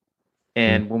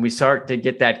 And when we start to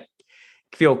get that,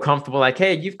 feel comfortable, like,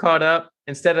 hey, you've caught up,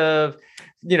 instead of,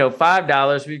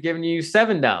 $5, we've given you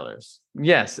 $7.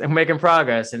 Yes, and making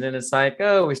progress. And then it's like,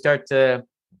 oh, we start to,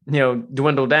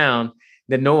 dwindle down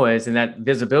the noise and that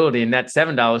visibility, and that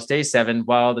 $7 stays $7,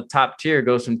 while the top tier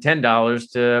goes from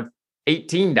 $10 to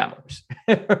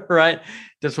 $18, right?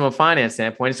 Just from a finance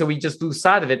standpoint. So we just lose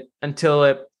sight of it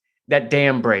until that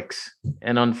dam breaks.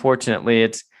 And unfortunately,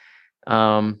 it's,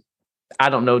 I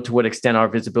don't know to what extent our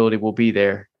visibility will be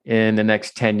there in the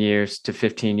next 10 years to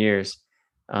 15 years,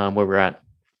 where we're at.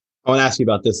 I want to ask you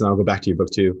about this, and I'll go back to your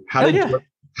book too. How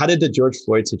did the George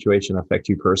Floyd situation affect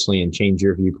you personally and change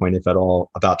your viewpoint, if at all,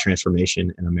 about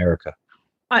transformation in America?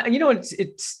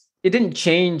 It didn't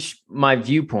change my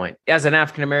viewpoint. As an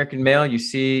African-American male, you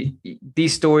see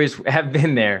these stories have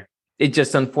been there. It's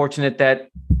just unfortunate that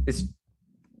this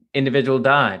individual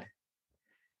died.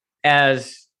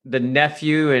 As the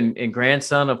nephew and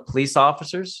grandson of police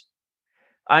officers,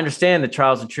 I understand the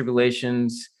trials and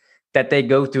tribulations that they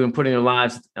go through in putting their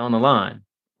lives on the line.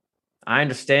 I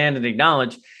understand and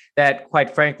acknowledge that,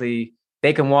 quite frankly,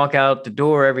 they can walk out the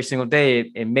door every single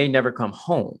day and may never come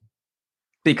home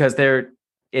because they're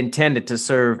intended to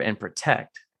serve and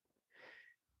protect.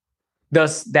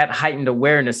 Thus, that heightened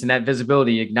awareness and that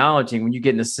visibility, acknowledging when you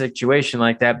get in a situation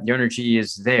like that, your energy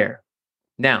is there.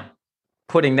 Now,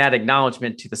 putting that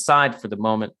acknowledgement to the side for the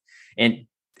moment and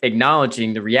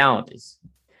acknowledging the realities.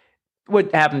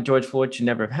 What happened to George Floyd should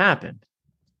never have happened.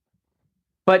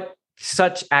 But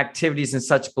such activities and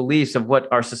such beliefs of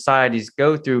what our societies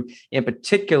go through, in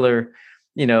particular,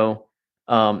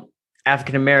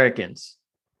 African Americans,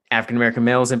 African American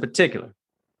males in particular,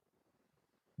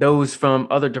 those from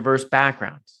other diverse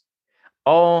backgrounds,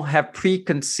 all have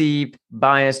preconceived,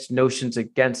 biased notions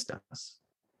against us,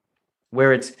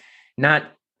 where it's not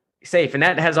safe. And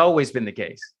that has always been the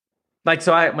case. Like,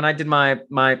 so when I did my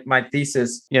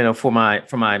thesis, for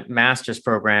my master's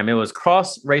program, it was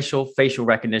cross-racial facial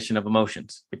recognition of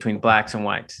emotions between Blacks and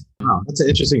whites. Wow, that's an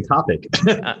interesting topic.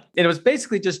 And it was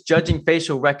basically just judging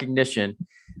facial recognition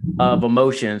of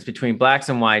emotions between Blacks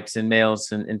and whites and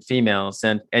males and females.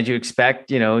 And as you expect,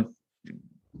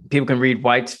 people can read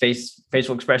whites'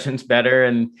 facial expressions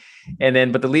better,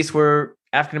 but the least were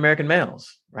African-American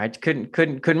males, right? Couldn't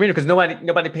read it because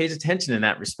nobody pays attention in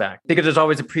that respect, because there's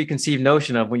always a preconceived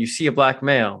notion of when you see a Black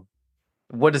male,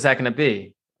 what is that going to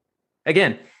be?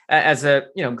 Again, as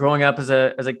growing up as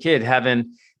a kid,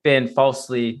 having been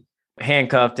falsely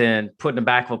handcuffed and put in the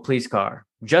back of a police car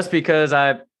just because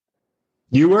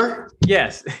you were?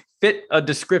 Yes, fit a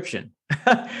description,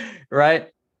 right?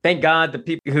 Thank God the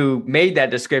people who made that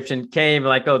description came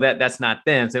like, oh, that's not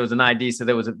them. So it was an ID. So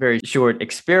there was a very short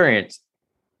experience,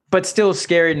 but still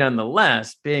scary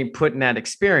nonetheless, being put in that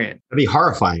experience. It'd be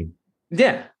horrifying.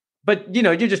 Yeah. But,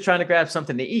 you're just trying to grab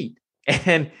something to eat.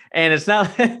 And it's not,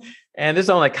 and it's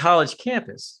on a college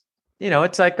campus.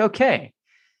 It's like, okay,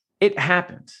 it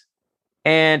happens.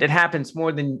 And it happens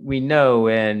more than we know.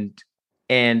 And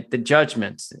the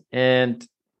judgments. And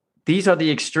these are the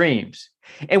extremes.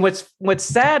 And what's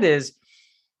sad is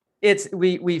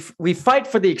we fight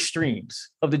for the extremes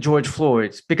of the George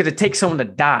Floyds because it takes someone to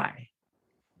die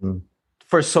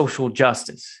for social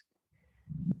justice.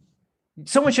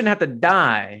 Someone shouldn't have to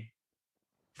die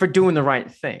for doing the right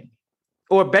thing.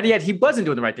 Or better yet, he wasn't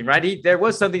doing the right thing, right? There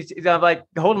was something like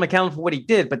hold him accountable for what he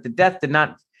did, but the death did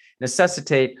not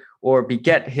necessitate or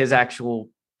beget his actual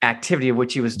activity of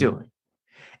which he was doing.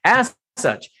 As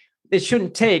such, it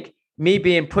shouldn't take me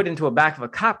being put into a back of a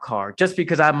cop car just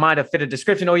because I might have fit a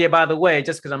description. Oh, yeah, by the way,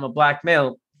 just because I'm a Black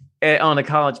male on a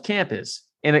college campus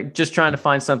and just trying to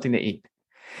find something to eat.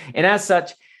 And as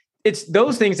such, it's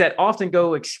those things that often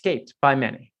go escaped by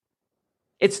many.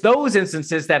 It's those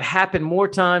instances that happen more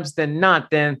times than not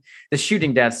than the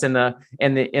shooting deaths and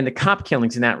the cop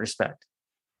killings in that respect.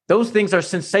 Those things are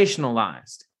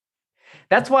sensationalized.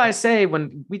 That's why I say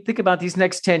when we think about these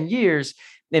next 10 years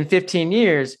and 15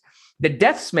 years, the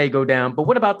deaths may go down, but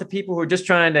what about the people who are just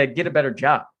trying to get a better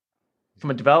job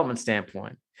from a development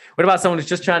standpoint? What about someone who's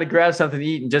just trying to grab something to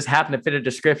eat and just happen to fit a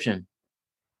description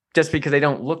just because they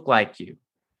don't look like you?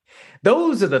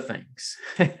 Those are the things.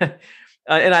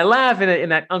 And I laugh in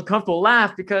that uncomfortable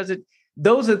laugh because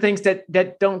those are the things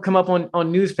that don't come up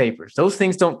on newspapers. Those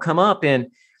things don't come up on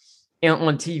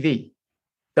TV.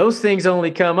 Those things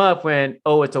only come up when,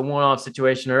 it's a one-off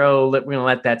situation or, we're going to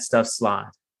let that stuff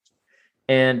slide.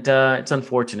 And it's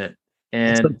unfortunate.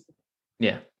 And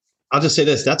yeah. I'll just say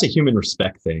this. That's a human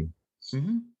respect thing.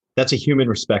 Mm-hmm. That's a human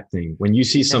respect thing. When you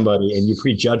see somebody and you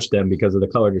prejudge them because of the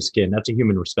color of their skin, that's a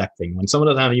human respect thing. When someone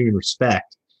doesn't have human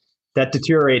respect, that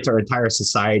deteriorates our entire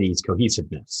society's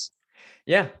cohesiveness.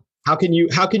 Yeah. How can you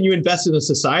invest in a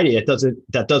society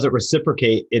that doesn't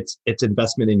reciprocate its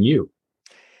investment in you?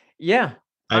 Yeah.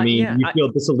 You feel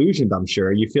disillusioned, I'm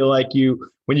sure. You feel like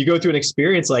when you go through an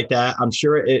experience like that, I'm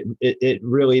sure it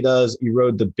really does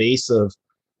erode the base of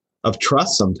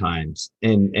trust sometimes.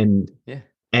 And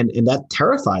that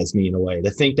terrifies me in a way,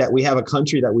 to think that we have a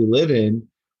country that we live in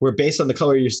where, based on the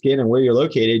color of your skin and where you're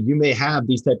located, you may have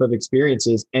these type of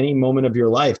experiences any moment of your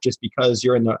life just because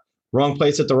you're in the wrong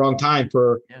place at the wrong time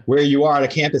for where you are at a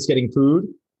campus getting food.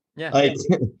 Yeah. Like,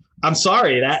 I'm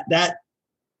sorry, that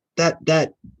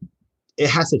it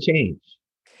has to change.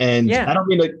 And Yeah. I don't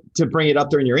mean to bring it up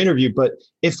during your interview, but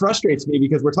it frustrates me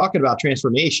because we're talking about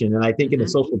transformation. And I think in the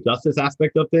social justice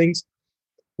aspect of things,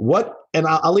 and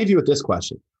I'll leave you with this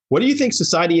question. What do you think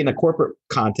society in a corporate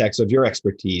context of your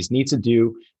expertise needs to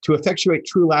do to effectuate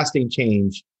true lasting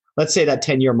change? Let's say that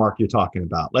 10-year mark you're talking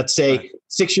about. Let's say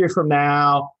 6 years from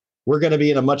now, we're going to be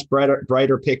in a much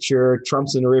brighter picture.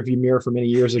 Trump's in the rearview mirror from many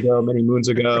years ago, many moons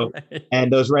ago. Right.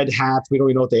 And those red hats, we don't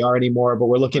even know what they are anymore, but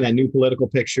we're looking at a new political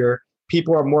picture.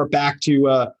 People are more back to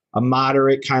a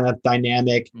moderate kind of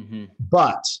dynamic.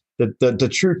 But the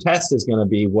true test is going to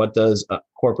be, what does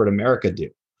corporate America do?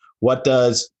 What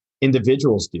does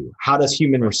individuals do? How does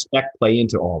human respect play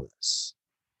into all this?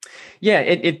 Yeah,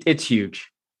 it's huge.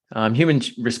 Human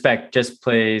respect just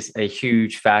plays a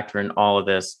huge factor in all of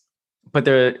this. But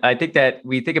I think that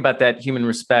we think about that human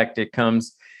respect, it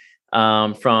comes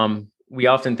from, we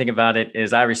often think about it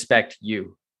as, I respect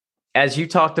you. As you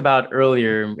talked about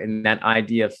earlier in that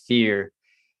idea of fear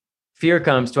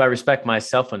comes to, I respect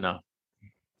myself enough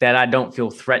that I don't feel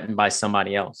threatened by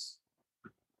somebody else.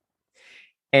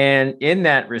 And in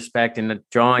that respect, and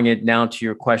drawing it down to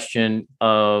your question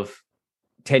of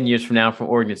 10 years from now for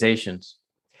organizations,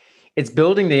 it's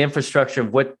building the infrastructure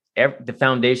of the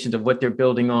foundations of what they're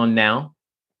building on now.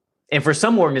 And for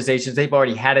some organizations, they've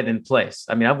already had it in place.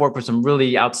 I mean, I've worked with some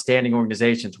really outstanding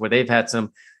organizations where they've had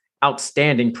some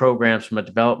outstanding programs from a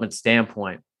development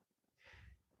standpoint,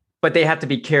 but they have to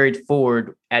be carried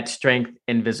forward at strength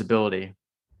and visibility.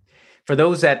 For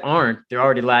those that aren't, they're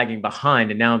already lagging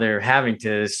behind, and now they're having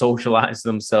to socialize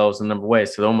themselves in a number of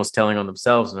ways. So they're almost telling on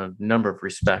themselves in a number of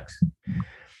respects.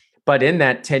 But in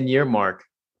that 10-year mark,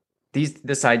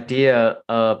 this idea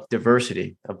of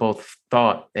diversity of both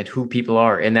thought and who people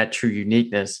are, and that true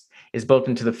uniqueness is built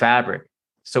into the fabric.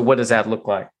 So what does that look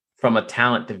like from a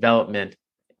talent development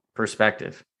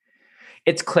perspective?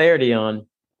 It's clarity on,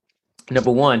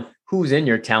 number one, who's in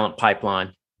your talent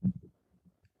pipeline,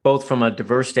 both from a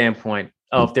diverse standpoint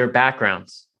of their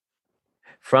backgrounds,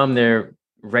 from their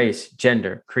race,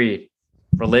 gender, creed,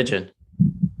 religion.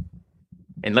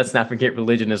 And let's not forget,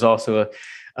 religion is also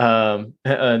an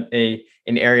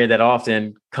area that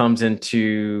often comes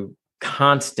into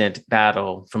constant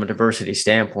battle from a diversity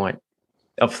standpoint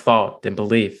of thought and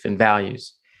belief and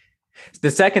values. The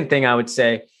second thing I would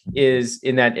say is,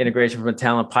 in that integration from a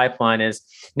talent pipeline, is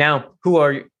now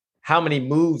how many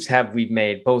moves have we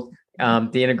made, both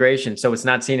the integration, so it's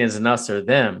not seen as an us or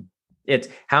them. It's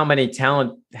how many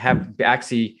talent have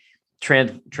actually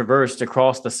traversed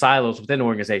across the silos within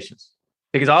organizations.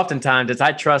 Because oftentimes it's,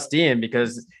 I trust Ian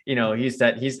because, I'm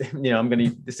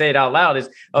going to say it out loud, is,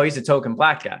 oh, he's a token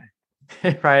Black guy,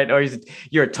 right? Or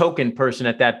you're a token person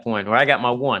at that point, or I got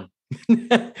my one,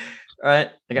 right?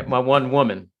 I got my one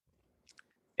woman.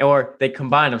 Or they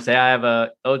combine them, say, I have an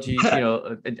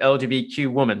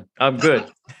LGBTQ woman. I'm good.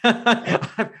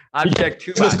 I've checked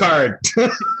two boxes. Card.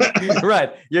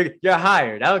 Right. You're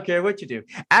hired. I don't care what you do.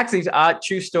 Actually,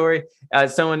 true story.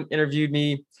 Someone interviewed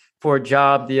me for a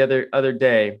job the other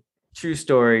day. True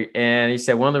story. And he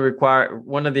said one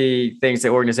of the things the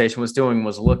organization was doing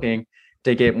was looking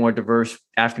to get more diverse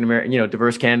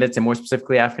diverse candidates, and more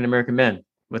specifically African-American men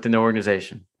within the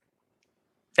organization.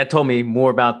 That told me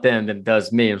more about them than it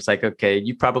does me. It's like, okay,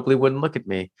 you probably wouldn't look at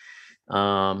me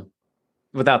without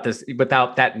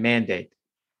that mandate.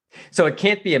 So it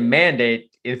can't be a mandate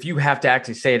if you have to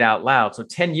actually say it out loud. So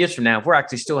 10 years from now, if we're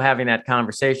actually still having that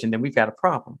conversation, then we've got a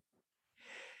problem.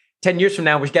 10 years from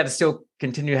now, we've got to still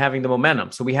continue having the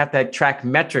momentum. So we have to track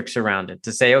metrics around it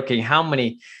to say, okay, how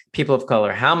many people of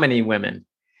color, how many women,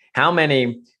 how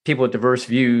many people with diverse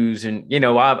views? And,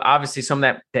 obviously some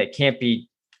of that can't be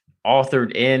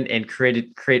authored in and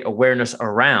create awareness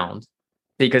around,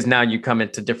 because now you come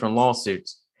into different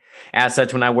lawsuits. As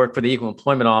such, when I work for the Equal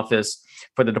Employment Office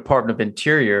for the Department of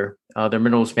Interior, their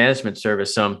Minerals Management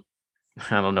Service, a long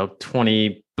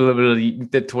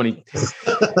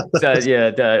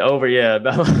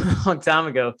time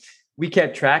ago, we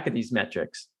kept track of these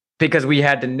metrics because we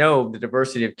had to know the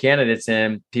diversity of candidates,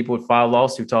 and people would file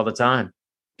lawsuits all the time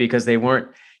because they weren't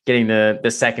getting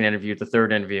the second interview, the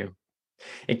third interview.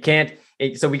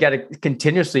 So we got to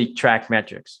continuously track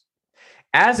metrics.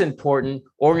 As important,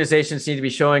 organizations need to be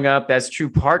showing up as true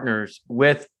partners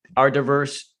with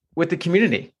the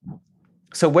community.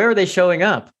 So where are they showing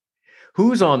up?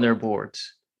 Who's on their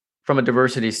boards from a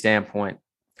diversity standpoint?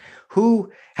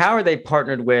 How are they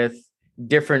partnered with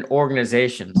different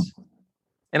organizations?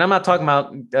 And I'm not talking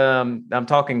about, I'm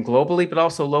talking globally, but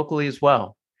also locally as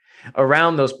well,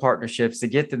 around those partnerships to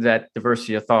get to that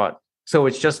diversity of thought. So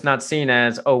it's just not seen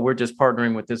as, oh, we're just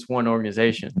partnering with this one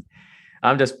organization.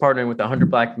 I'm just partnering with the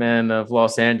 100 Black Men of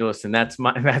Los Angeles, and that's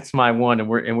my one,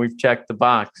 and we've checked the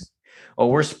box. Or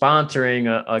we're sponsoring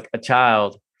a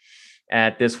child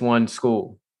at this one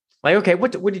school. Like, okay,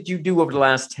 what did you do over the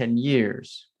last 10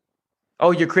 years?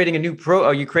 Oh, you're creating a new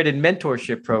you created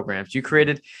mentorship programs. You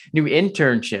created new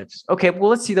internships. Okay,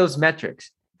 well, let's see those metrics.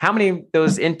 How many of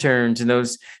those interns and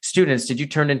those students did you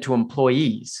turn into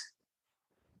employees?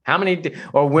 How many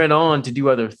or went on to do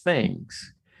other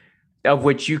things of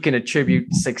which you can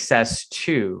attribute success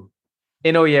to?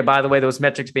 And oh yeah, by the way, those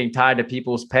metrics being tied to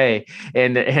people's pay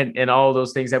and all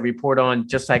those things that we report on,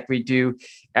 just like we do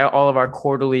all of our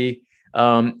quarterly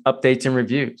updates and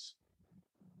reviews.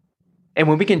 And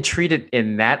when we can treat it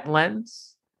in that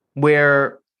lens,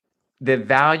 where the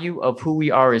value of who we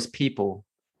are as people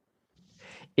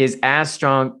is as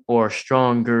strong or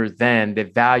stronger than the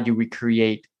value we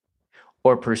create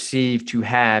or perceive to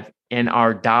have in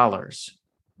our dollars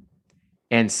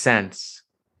and cents,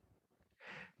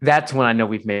 that's when I know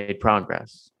we've made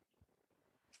progress.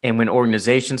 And when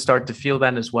organizations start to feel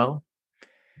that as well,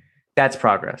 that's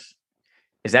progress.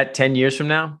 Is that 10 years from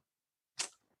now?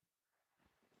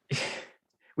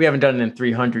 We haven't done it in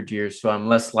 300 years, so I'm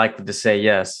less likely to say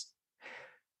yes.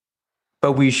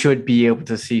 But we should be able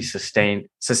to see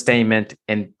sustainment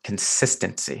and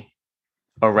consistency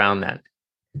around that.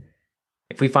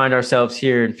 If we find ourselves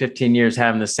here in 15 years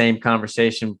having the same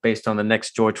conversation based on the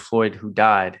next George Floyd who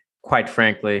died, quite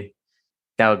frankly,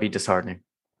 that would be disheartening.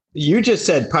 You just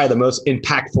said probably the most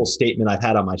impactful statement I've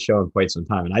had on my show in quite some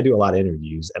time. And I do a lot of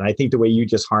interviews. And I think the way you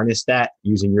just harnessed that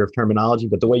using your terminology,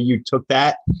 but the way you took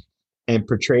that and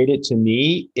portrayed it to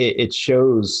me, it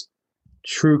shows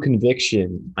true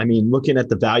conviction. I mean, looking at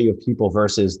the value of people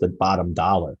versus the bottom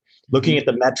dollar, looking at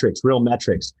the metrics, real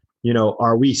metrics. You know,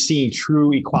 are we seeing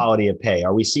true equality of pay?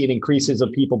 Are we seeing increases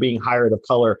of people being hired of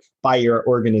color by your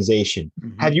organization?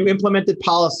 Mm-hmm. Have you implemented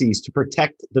policies to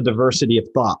protect the diversity of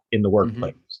thought in the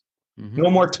workplace? Mm-hmm.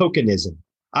 No more tokenism.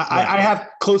 I have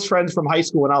close friends from high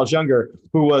school when I was younger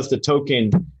who was the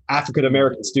token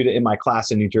African-American student in my class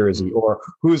in New Jersey, or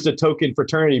who's the token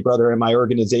fraternity brother in my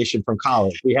organization from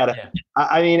college. We had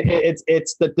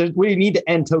we need to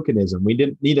end tokenism. We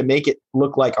didn't need to make it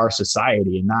look like our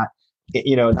society and not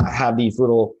have these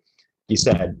little, you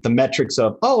said, the metrics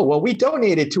of, oh, well, we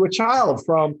donated to a child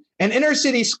from an inner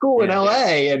city school in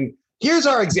LA. And here's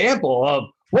our example of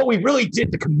what we really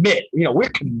did to commit. We're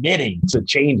committing to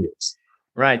changes.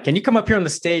 Right. Can you come up here on the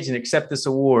stage and accept this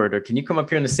award? Or can you come up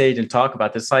here on the stage and talk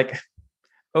about this? Like,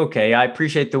 okay, I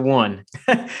appreciate the one.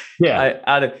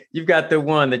 Yeah. You've got the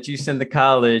one that you sent to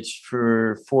college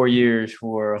for 4 years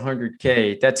for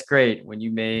 $100K. That's great. When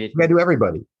you made. You got to do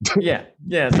everybody. Yeah.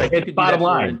 It's like it's bottom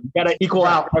line. You got to equal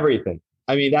out everything.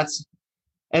 I mean, that's,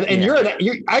 and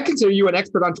I consider you an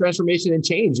expert on transformation and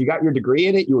change. You got your degree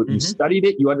in it. You studied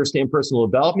it. You understand personal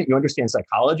development. You understand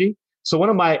psychology. So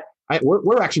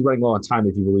we're actually running low on time,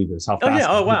 if you believe this. How fast?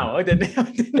 Oh wow! I didn't.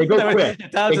 They go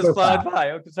quick. Time just flies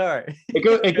by. Okay, sorry.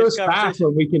 It goes fast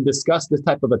when we can discuss this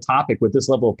type of a topic with this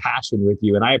level of passion with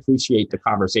you, and I appreciate the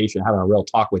conversation, having a real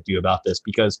talk with you about this,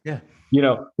 because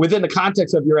within the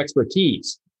context of your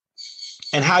expertise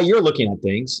and how you're looking at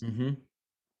things,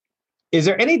 is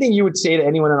there anything you would say to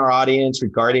anyone in our audience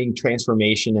regarding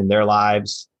transformation in their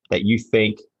lives that you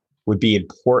think would be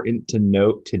important to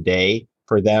note today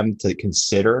for them to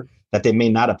consider that they may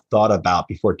not have thought about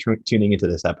before tuning into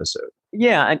this episode?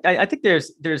 Yeah, I think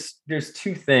there's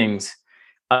two things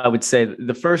I would say.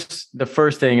 The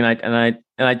first thing, and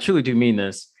I truly do mean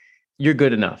this: you're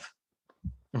good enough,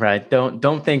 right?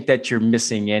 Don't think that you're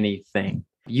missing anything.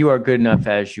 You are good enough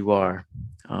as you are.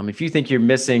 If you think you're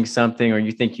missing something or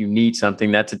you think you need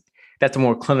something, that's a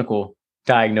more clinical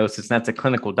diagnosis. And that's a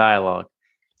clinical dialogue.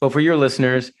 But for your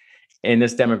listeners in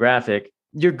this demographic,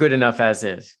 you're good enough as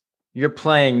is. You're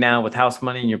playing now with house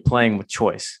money and you're playing with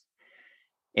choice.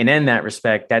 And in that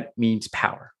respect, that means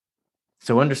power.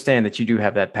 So understand that you do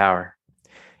have that power.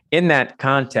 In that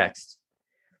context,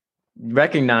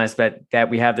 recognize that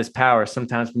we have this power.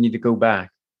 Sometimes we need to go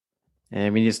back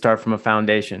and we need to start from a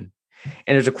foundation.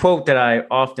 And there's a quote that I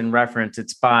often reference.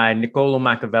 It's by Niccolo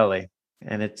Machiavelli,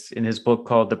 and it's in his book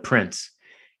called The Prince.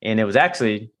 And it was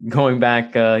actually going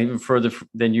back even further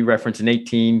than you referenced in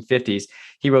 1850s.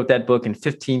 He wrote that book in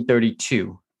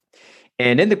 1532.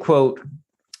 And in the quote,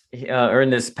 or in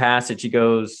this passage, he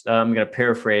goes, I'm going to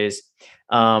paraphrase,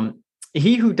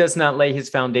 he who does not lay his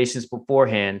foundations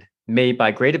beforehand may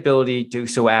by great ability do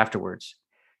so afterwards,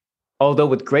 although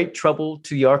with great trouble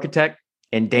to the architect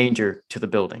and danger to the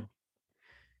building.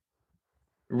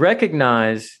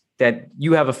 Recognize that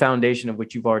you have a foundation of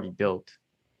which you've already built.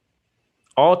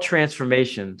 All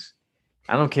transformations,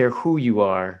 I don't care who you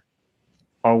are,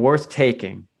 are worth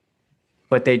taking,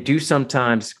 but they do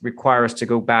sometimes require us to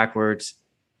go backwards,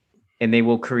 and they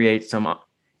will create some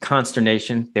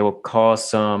consternation. They will cause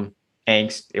some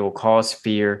angst. It will cause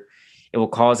fear. It will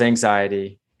cause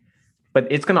anxiety, but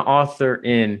it's going to author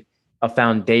in a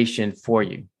foundation for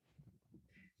you.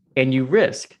 And you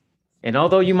risk. And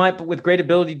although you might, with great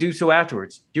ability, do so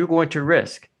afterwards, you're going to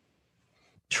risk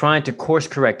trying to course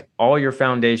correct all your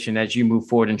foundation as you move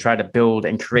forward and try to build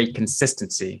and create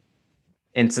consistency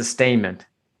and sustainment,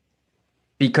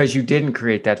 because you didn't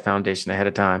create that foundation ahead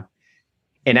of time.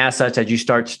 And as such, as you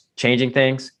start changing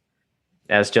things,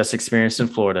 as just experienced in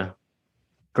Florida,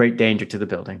 great danger to the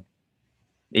building.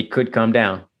 It could come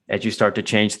down as you start to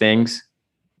change things.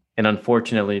 And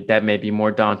unfortunately, that may be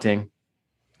more daunting,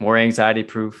 more anxiety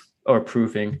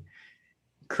proofing,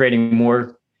 creating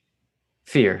more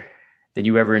fear than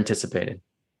you ever anticipated.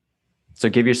 So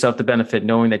give yourself the benefit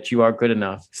knowing that you are good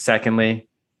enough. Secondly,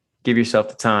 give yourself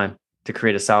the time to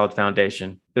create a solid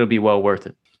foundation. It'll be well worth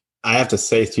it. I have to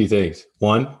say two things.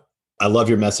 One, I love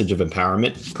your message of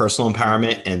empowerment, personal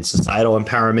empowerment and societal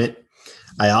empowerment.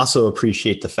 I also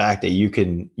appreciate the fact that you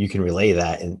can relay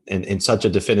that in such a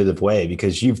definitive way,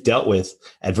 because you've dealt with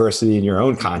adversity in your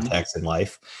own context in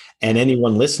life. And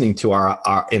anyone listening to our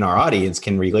audience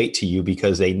can relate to you,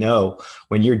 because they know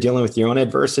when you're dealing with your own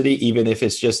adversity, even if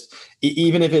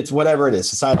it's whatever it is,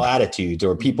 societal attitudes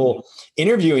or people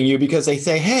interviewing you because they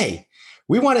say, hey,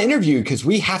 we want to interview because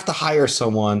we have to hire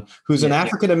someone who's an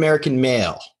African-American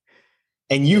male.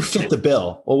 And you fit the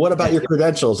bill. Well, what about your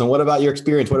credentials? And what about your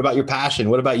experience? What about your passion?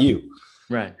 What about you?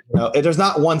 Right. There's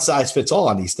not one size fits all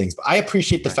on these things, but I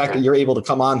appreciate the fact that you're able to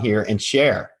come on here and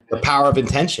share the power of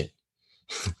intention.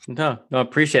 No, I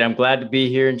appreciate it. I'm glad to be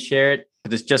here and share it.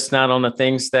 But it's just not on the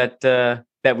things that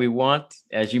we want.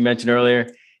 As you mentioned earlier,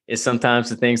 is sometimes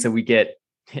the things that we get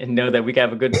and know that we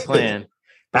have a good plan.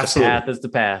 But the path is the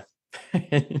path.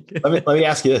 let me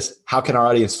ask you this. How can our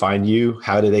audience find you?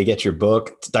 How do they get your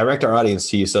book? Direct our audience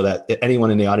to you so that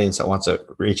anyone in the audience that wants to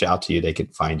reach out to you, they can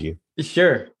find you.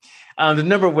 Sure. There's a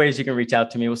number of ways you can reach out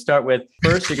to me. We'll start with,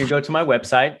 first, you can go to my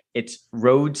website. It's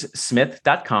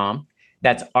rhodessmith.com.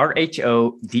 That's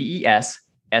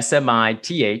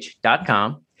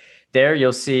RHODESSMITH.com. There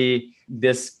you'll see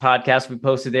this podcast we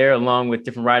posted there, along with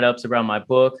different write-ups around my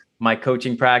book, my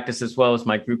coaching practice, as well as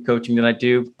my group coaching that I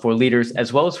do for leaders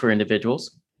as well as for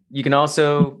individuals. You can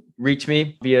also reach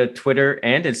me via Twitter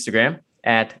and Instagram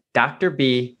at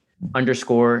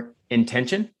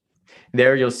Dr.B_intention.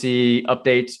 There you'll see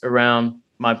updates around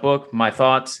my book, my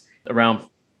thoughts around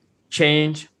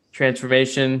change,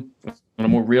 transformation on a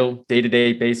more real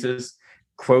day-to-day basis,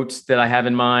 quotes that I have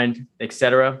in mind,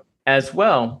 etc. As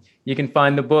well, you can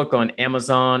find the book on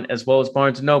Amazon as well as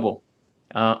Barnes & Noble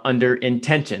under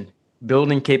Intention,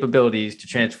 Building Capabilities to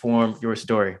Transform Your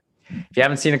Story. If you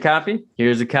haven't seen a copy,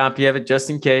 here's a copy of it just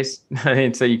in case,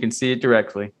 and so you can see it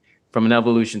directly from an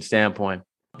evolution standpoint.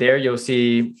 There you'll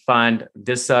find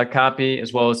this copy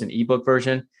as well as an ebook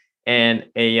version, and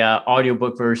a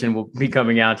audiobook version will be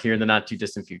coming out here in the not too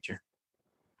distant future.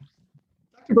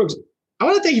 Dr. Brooks, I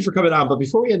want to thank you for coming on, but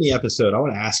before we end the episode, I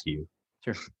want to ask you,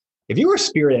 sure, if you were a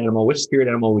spirit animal, which spirit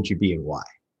animal would you be and why?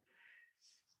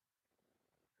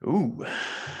 Ooh.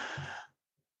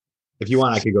 If you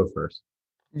want, I could go first.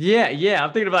 Yeah.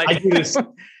 I'm thinking about. I do this.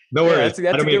 No worries.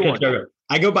 That's a good one.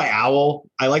 I go by owl.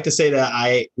 I like to say that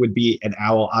I would be an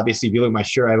owl. Obviously, if you look at my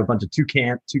shirt, I have a bunch of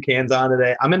toucans on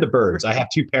today. I'm into birds. I have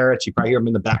two parrots. You probably hear them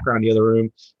in the background in the other room.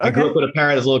 Okay. I grew up with a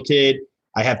parrot as a little kid.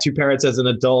 I have two parrots as an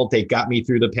adult. They got me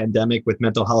through the pandemic with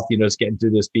mental health, just getting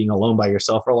through this, being alone by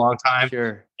yourself for a long time.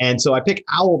 Sure. And so I pick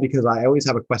owl because I always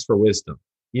have a quest for wisdom,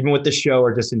 even with this show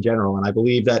or just in general. And I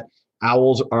believe that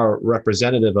owls are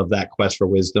representative of that quest for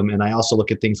wisdom. And I also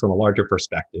look at things from a larger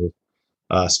perspective,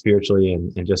 spiritually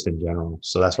and just in general.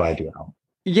 So that's why I do owl.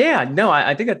 Yeah, no,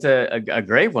 I think that's a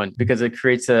great one, because it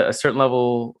creates a certain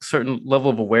level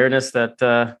of awareness that,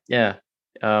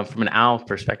 from an owl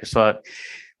perspective. So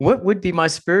what would be my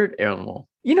spirit animal?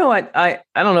 I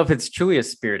don't know if it's truly a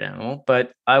spirit animal,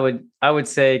 but I would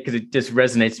say, because it just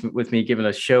resonates with me, given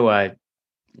a show I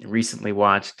recently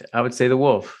watched, I would say the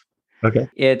wolf. Okay.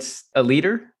 It's a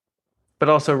leader, but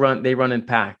also they run in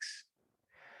packs.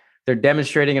 They're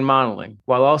demonstrating and modeling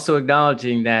while also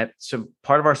acknowledging that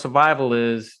part of our survival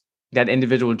is that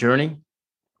individual journey,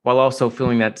 while also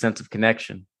feeling that sense of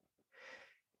connection.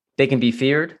 They can be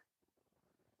feared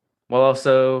while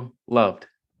also loved.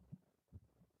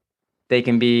 They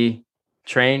can be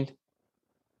trained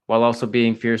while also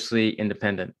being fiercely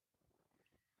independent.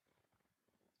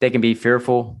 They can be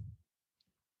fearful,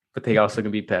 but they also can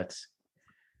be pets.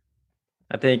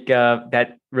 I think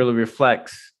that really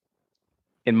reflects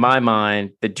in my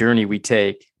mind, the journey we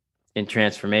take in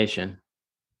transformation,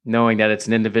 knowing that it's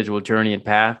an individual journey and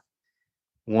path,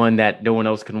 one that no one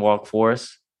else can walk for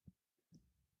us.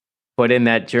 But in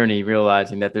that journey,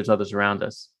 realizing that there's others around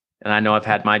us. And I know I've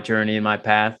had my journey and my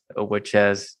path, which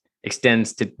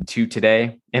extends to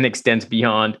today and extends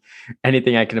beyond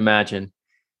anything I can imagine.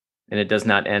 And it does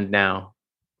not end now.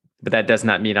 But that does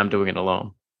not mean I'm doing it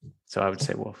alone. So I would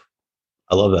say Wolf.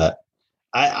 I love that.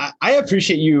 I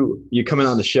appreciate you coming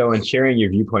on the show and sharing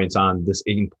your viewpoints on this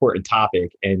important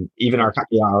topic, and even our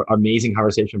amazing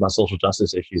conversation about social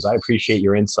justice issues. I appreciate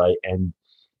your insight, and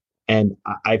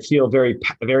I feel very,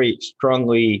 very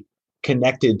strongly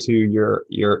connected to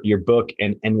your book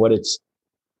and what it's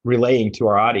relaying to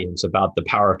our audience about the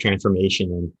power of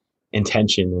transformation and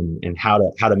intention and how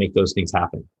to make those things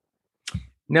happen.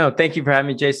 No, thank you for having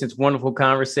me, Jason. It's a wonderful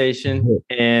conversation,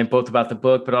 and both about the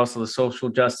book, but also the social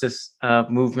justice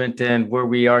movement and where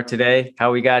we are today,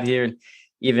 how we got here, and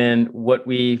even what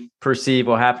we perceive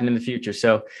will happen in the future.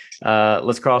 So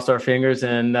let's cross our fingers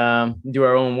and do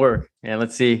our own work, and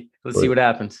let's see what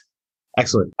happens.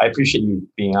 Excellent. I appreciate you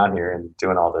being on here and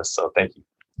doing all this. So thank you.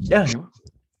 Yeah.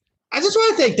 I just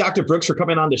want to thank Dr. Brooks for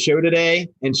coming on the show today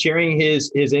and sharing his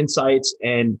insights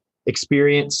and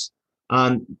experience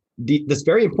on this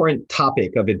very important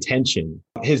topic of intention.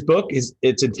 His book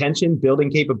it's Intention, Building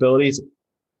Capabilities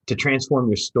to Transform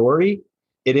Your Story.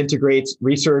 It integrates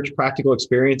research, practical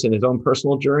experience, and his own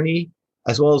personal journey,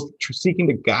 as well as seeking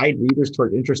to guide readers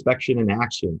toward introspection and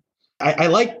action. I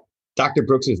like Dr.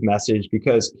 Brooks's message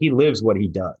because he lives what he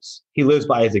does. He lives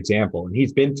by his example, and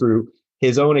he's been through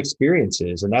his own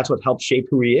experiences, and that's what helps shape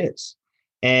who he is.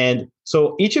 And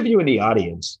so each of you in the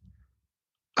audience,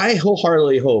 I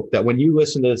wholeheartedly hope that when you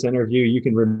listen to this interview, you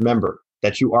can remember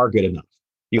that you are good enough.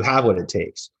 You have what it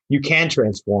takes. You can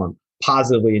transform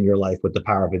positively in your life with the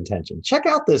power of intention. Check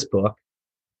out this book,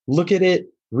 look at it,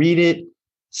 read it,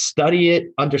 study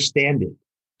it, understand it,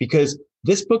 because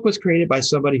this book was created by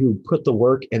somebody who put the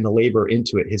work and the labor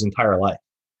into it his entire life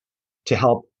to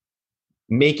help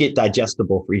make it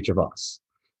digestible for each of us.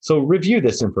 So review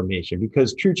this information,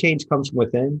 because true change comes from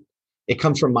within. It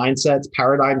comes from mindsets,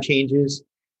 paradigm changes,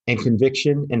 and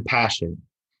conviction and passion.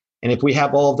 And if we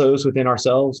have all of those within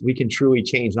ourselves, we can truly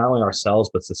change not only ourselves,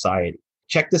 but society.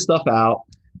 Check this stuff out.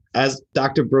 As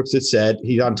Dr. Brooks has said,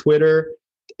 he's on Twitter,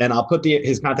 and I'll put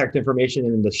his contact information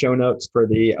in the show notes for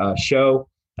the show,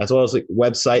 as well as the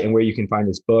website and where you can find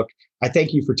his book. I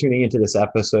thank you for tuning into this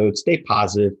episode. Stay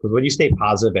positive, because when you stay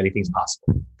positive, anything's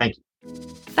possible. Thank you.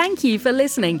 Thank you for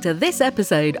listening to this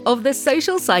episode of the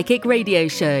Social Psychic Radio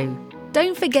Show.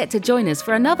 Don't forget to join us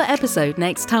for another episode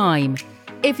next time.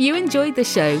 If you enjoyed the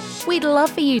show, we'd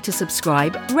love for you to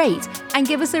subscribe, rate, and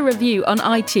give us a review on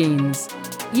iTunes.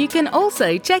 You can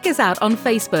also check us out on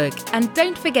Facebook, and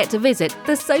don't forget to visit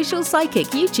the Social Psychic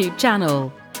YouTube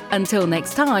channel. Until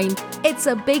next time, it's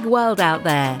a big world out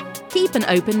there. Keep an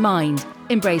open mind,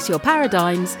 embrace your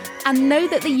paradigms, and know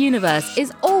that the universe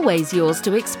is always yours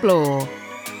to explore.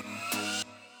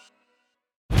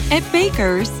 At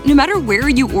Baker's, no matter where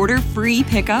you order free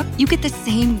pickup, you get the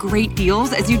same great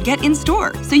deals as you'd get in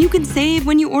store, so you can save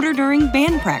when you order during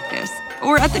band practice,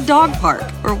 or at the dog park,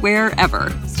 or wherever.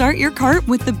 Start your cart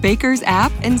with the Baker's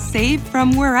app and save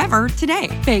from wherever today.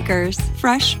 Baker's,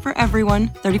 fresh for everyone.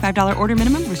 $35 order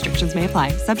minimum. Restrictions may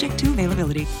apply. Subject to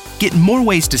availability. Get more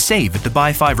ways to save at the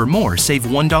Buy 5 or More Save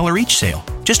 $1 each sale.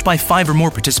 Just buy 5 or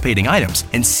more participating items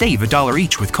and save $1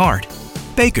 each with card.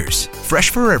 Baker's,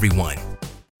 fresh for everyone.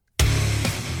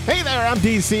 Hey there, I'm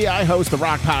DC. I host the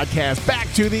Rock Podcast, Back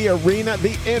to the Arena,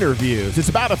 The Interviews. It's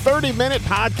about a 30-minute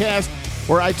podcast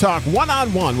where I talk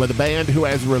one-on-one with a band who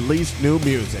has released new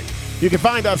music. You can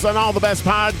find us on all the best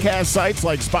podcast sites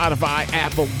like Spotify,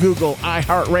 Apple, Google,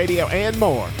 iHeartRadio, and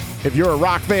more. If you're a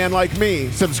rock fan like me,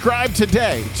 subscribe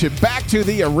today to Back to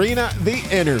the Arena, The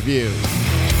Interviews.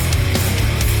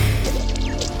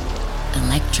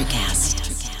 Electricast.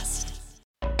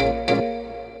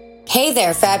 Hey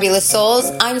there, fabulous souls.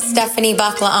 I'm Stephanie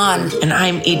Baclaan. And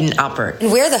I'm Eden Alpert.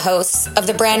 And we're the hosts of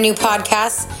the brand new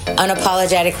podcast,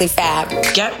 Unapologetically Fab.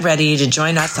 Get ready to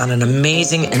join us on an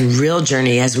amazing and real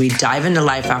journey as we dive into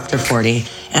life after 40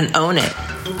 and own it.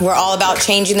 We're all about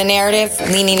changing the narrative,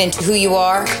 leaning into who you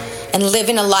are, and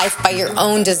living a life by your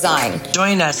own design.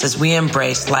 Join us as we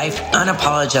embrace life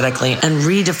unapologetically and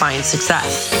redefine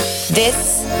success.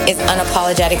 This is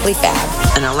Unapologetically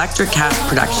Fab, an Electricast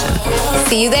production.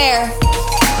 See you there.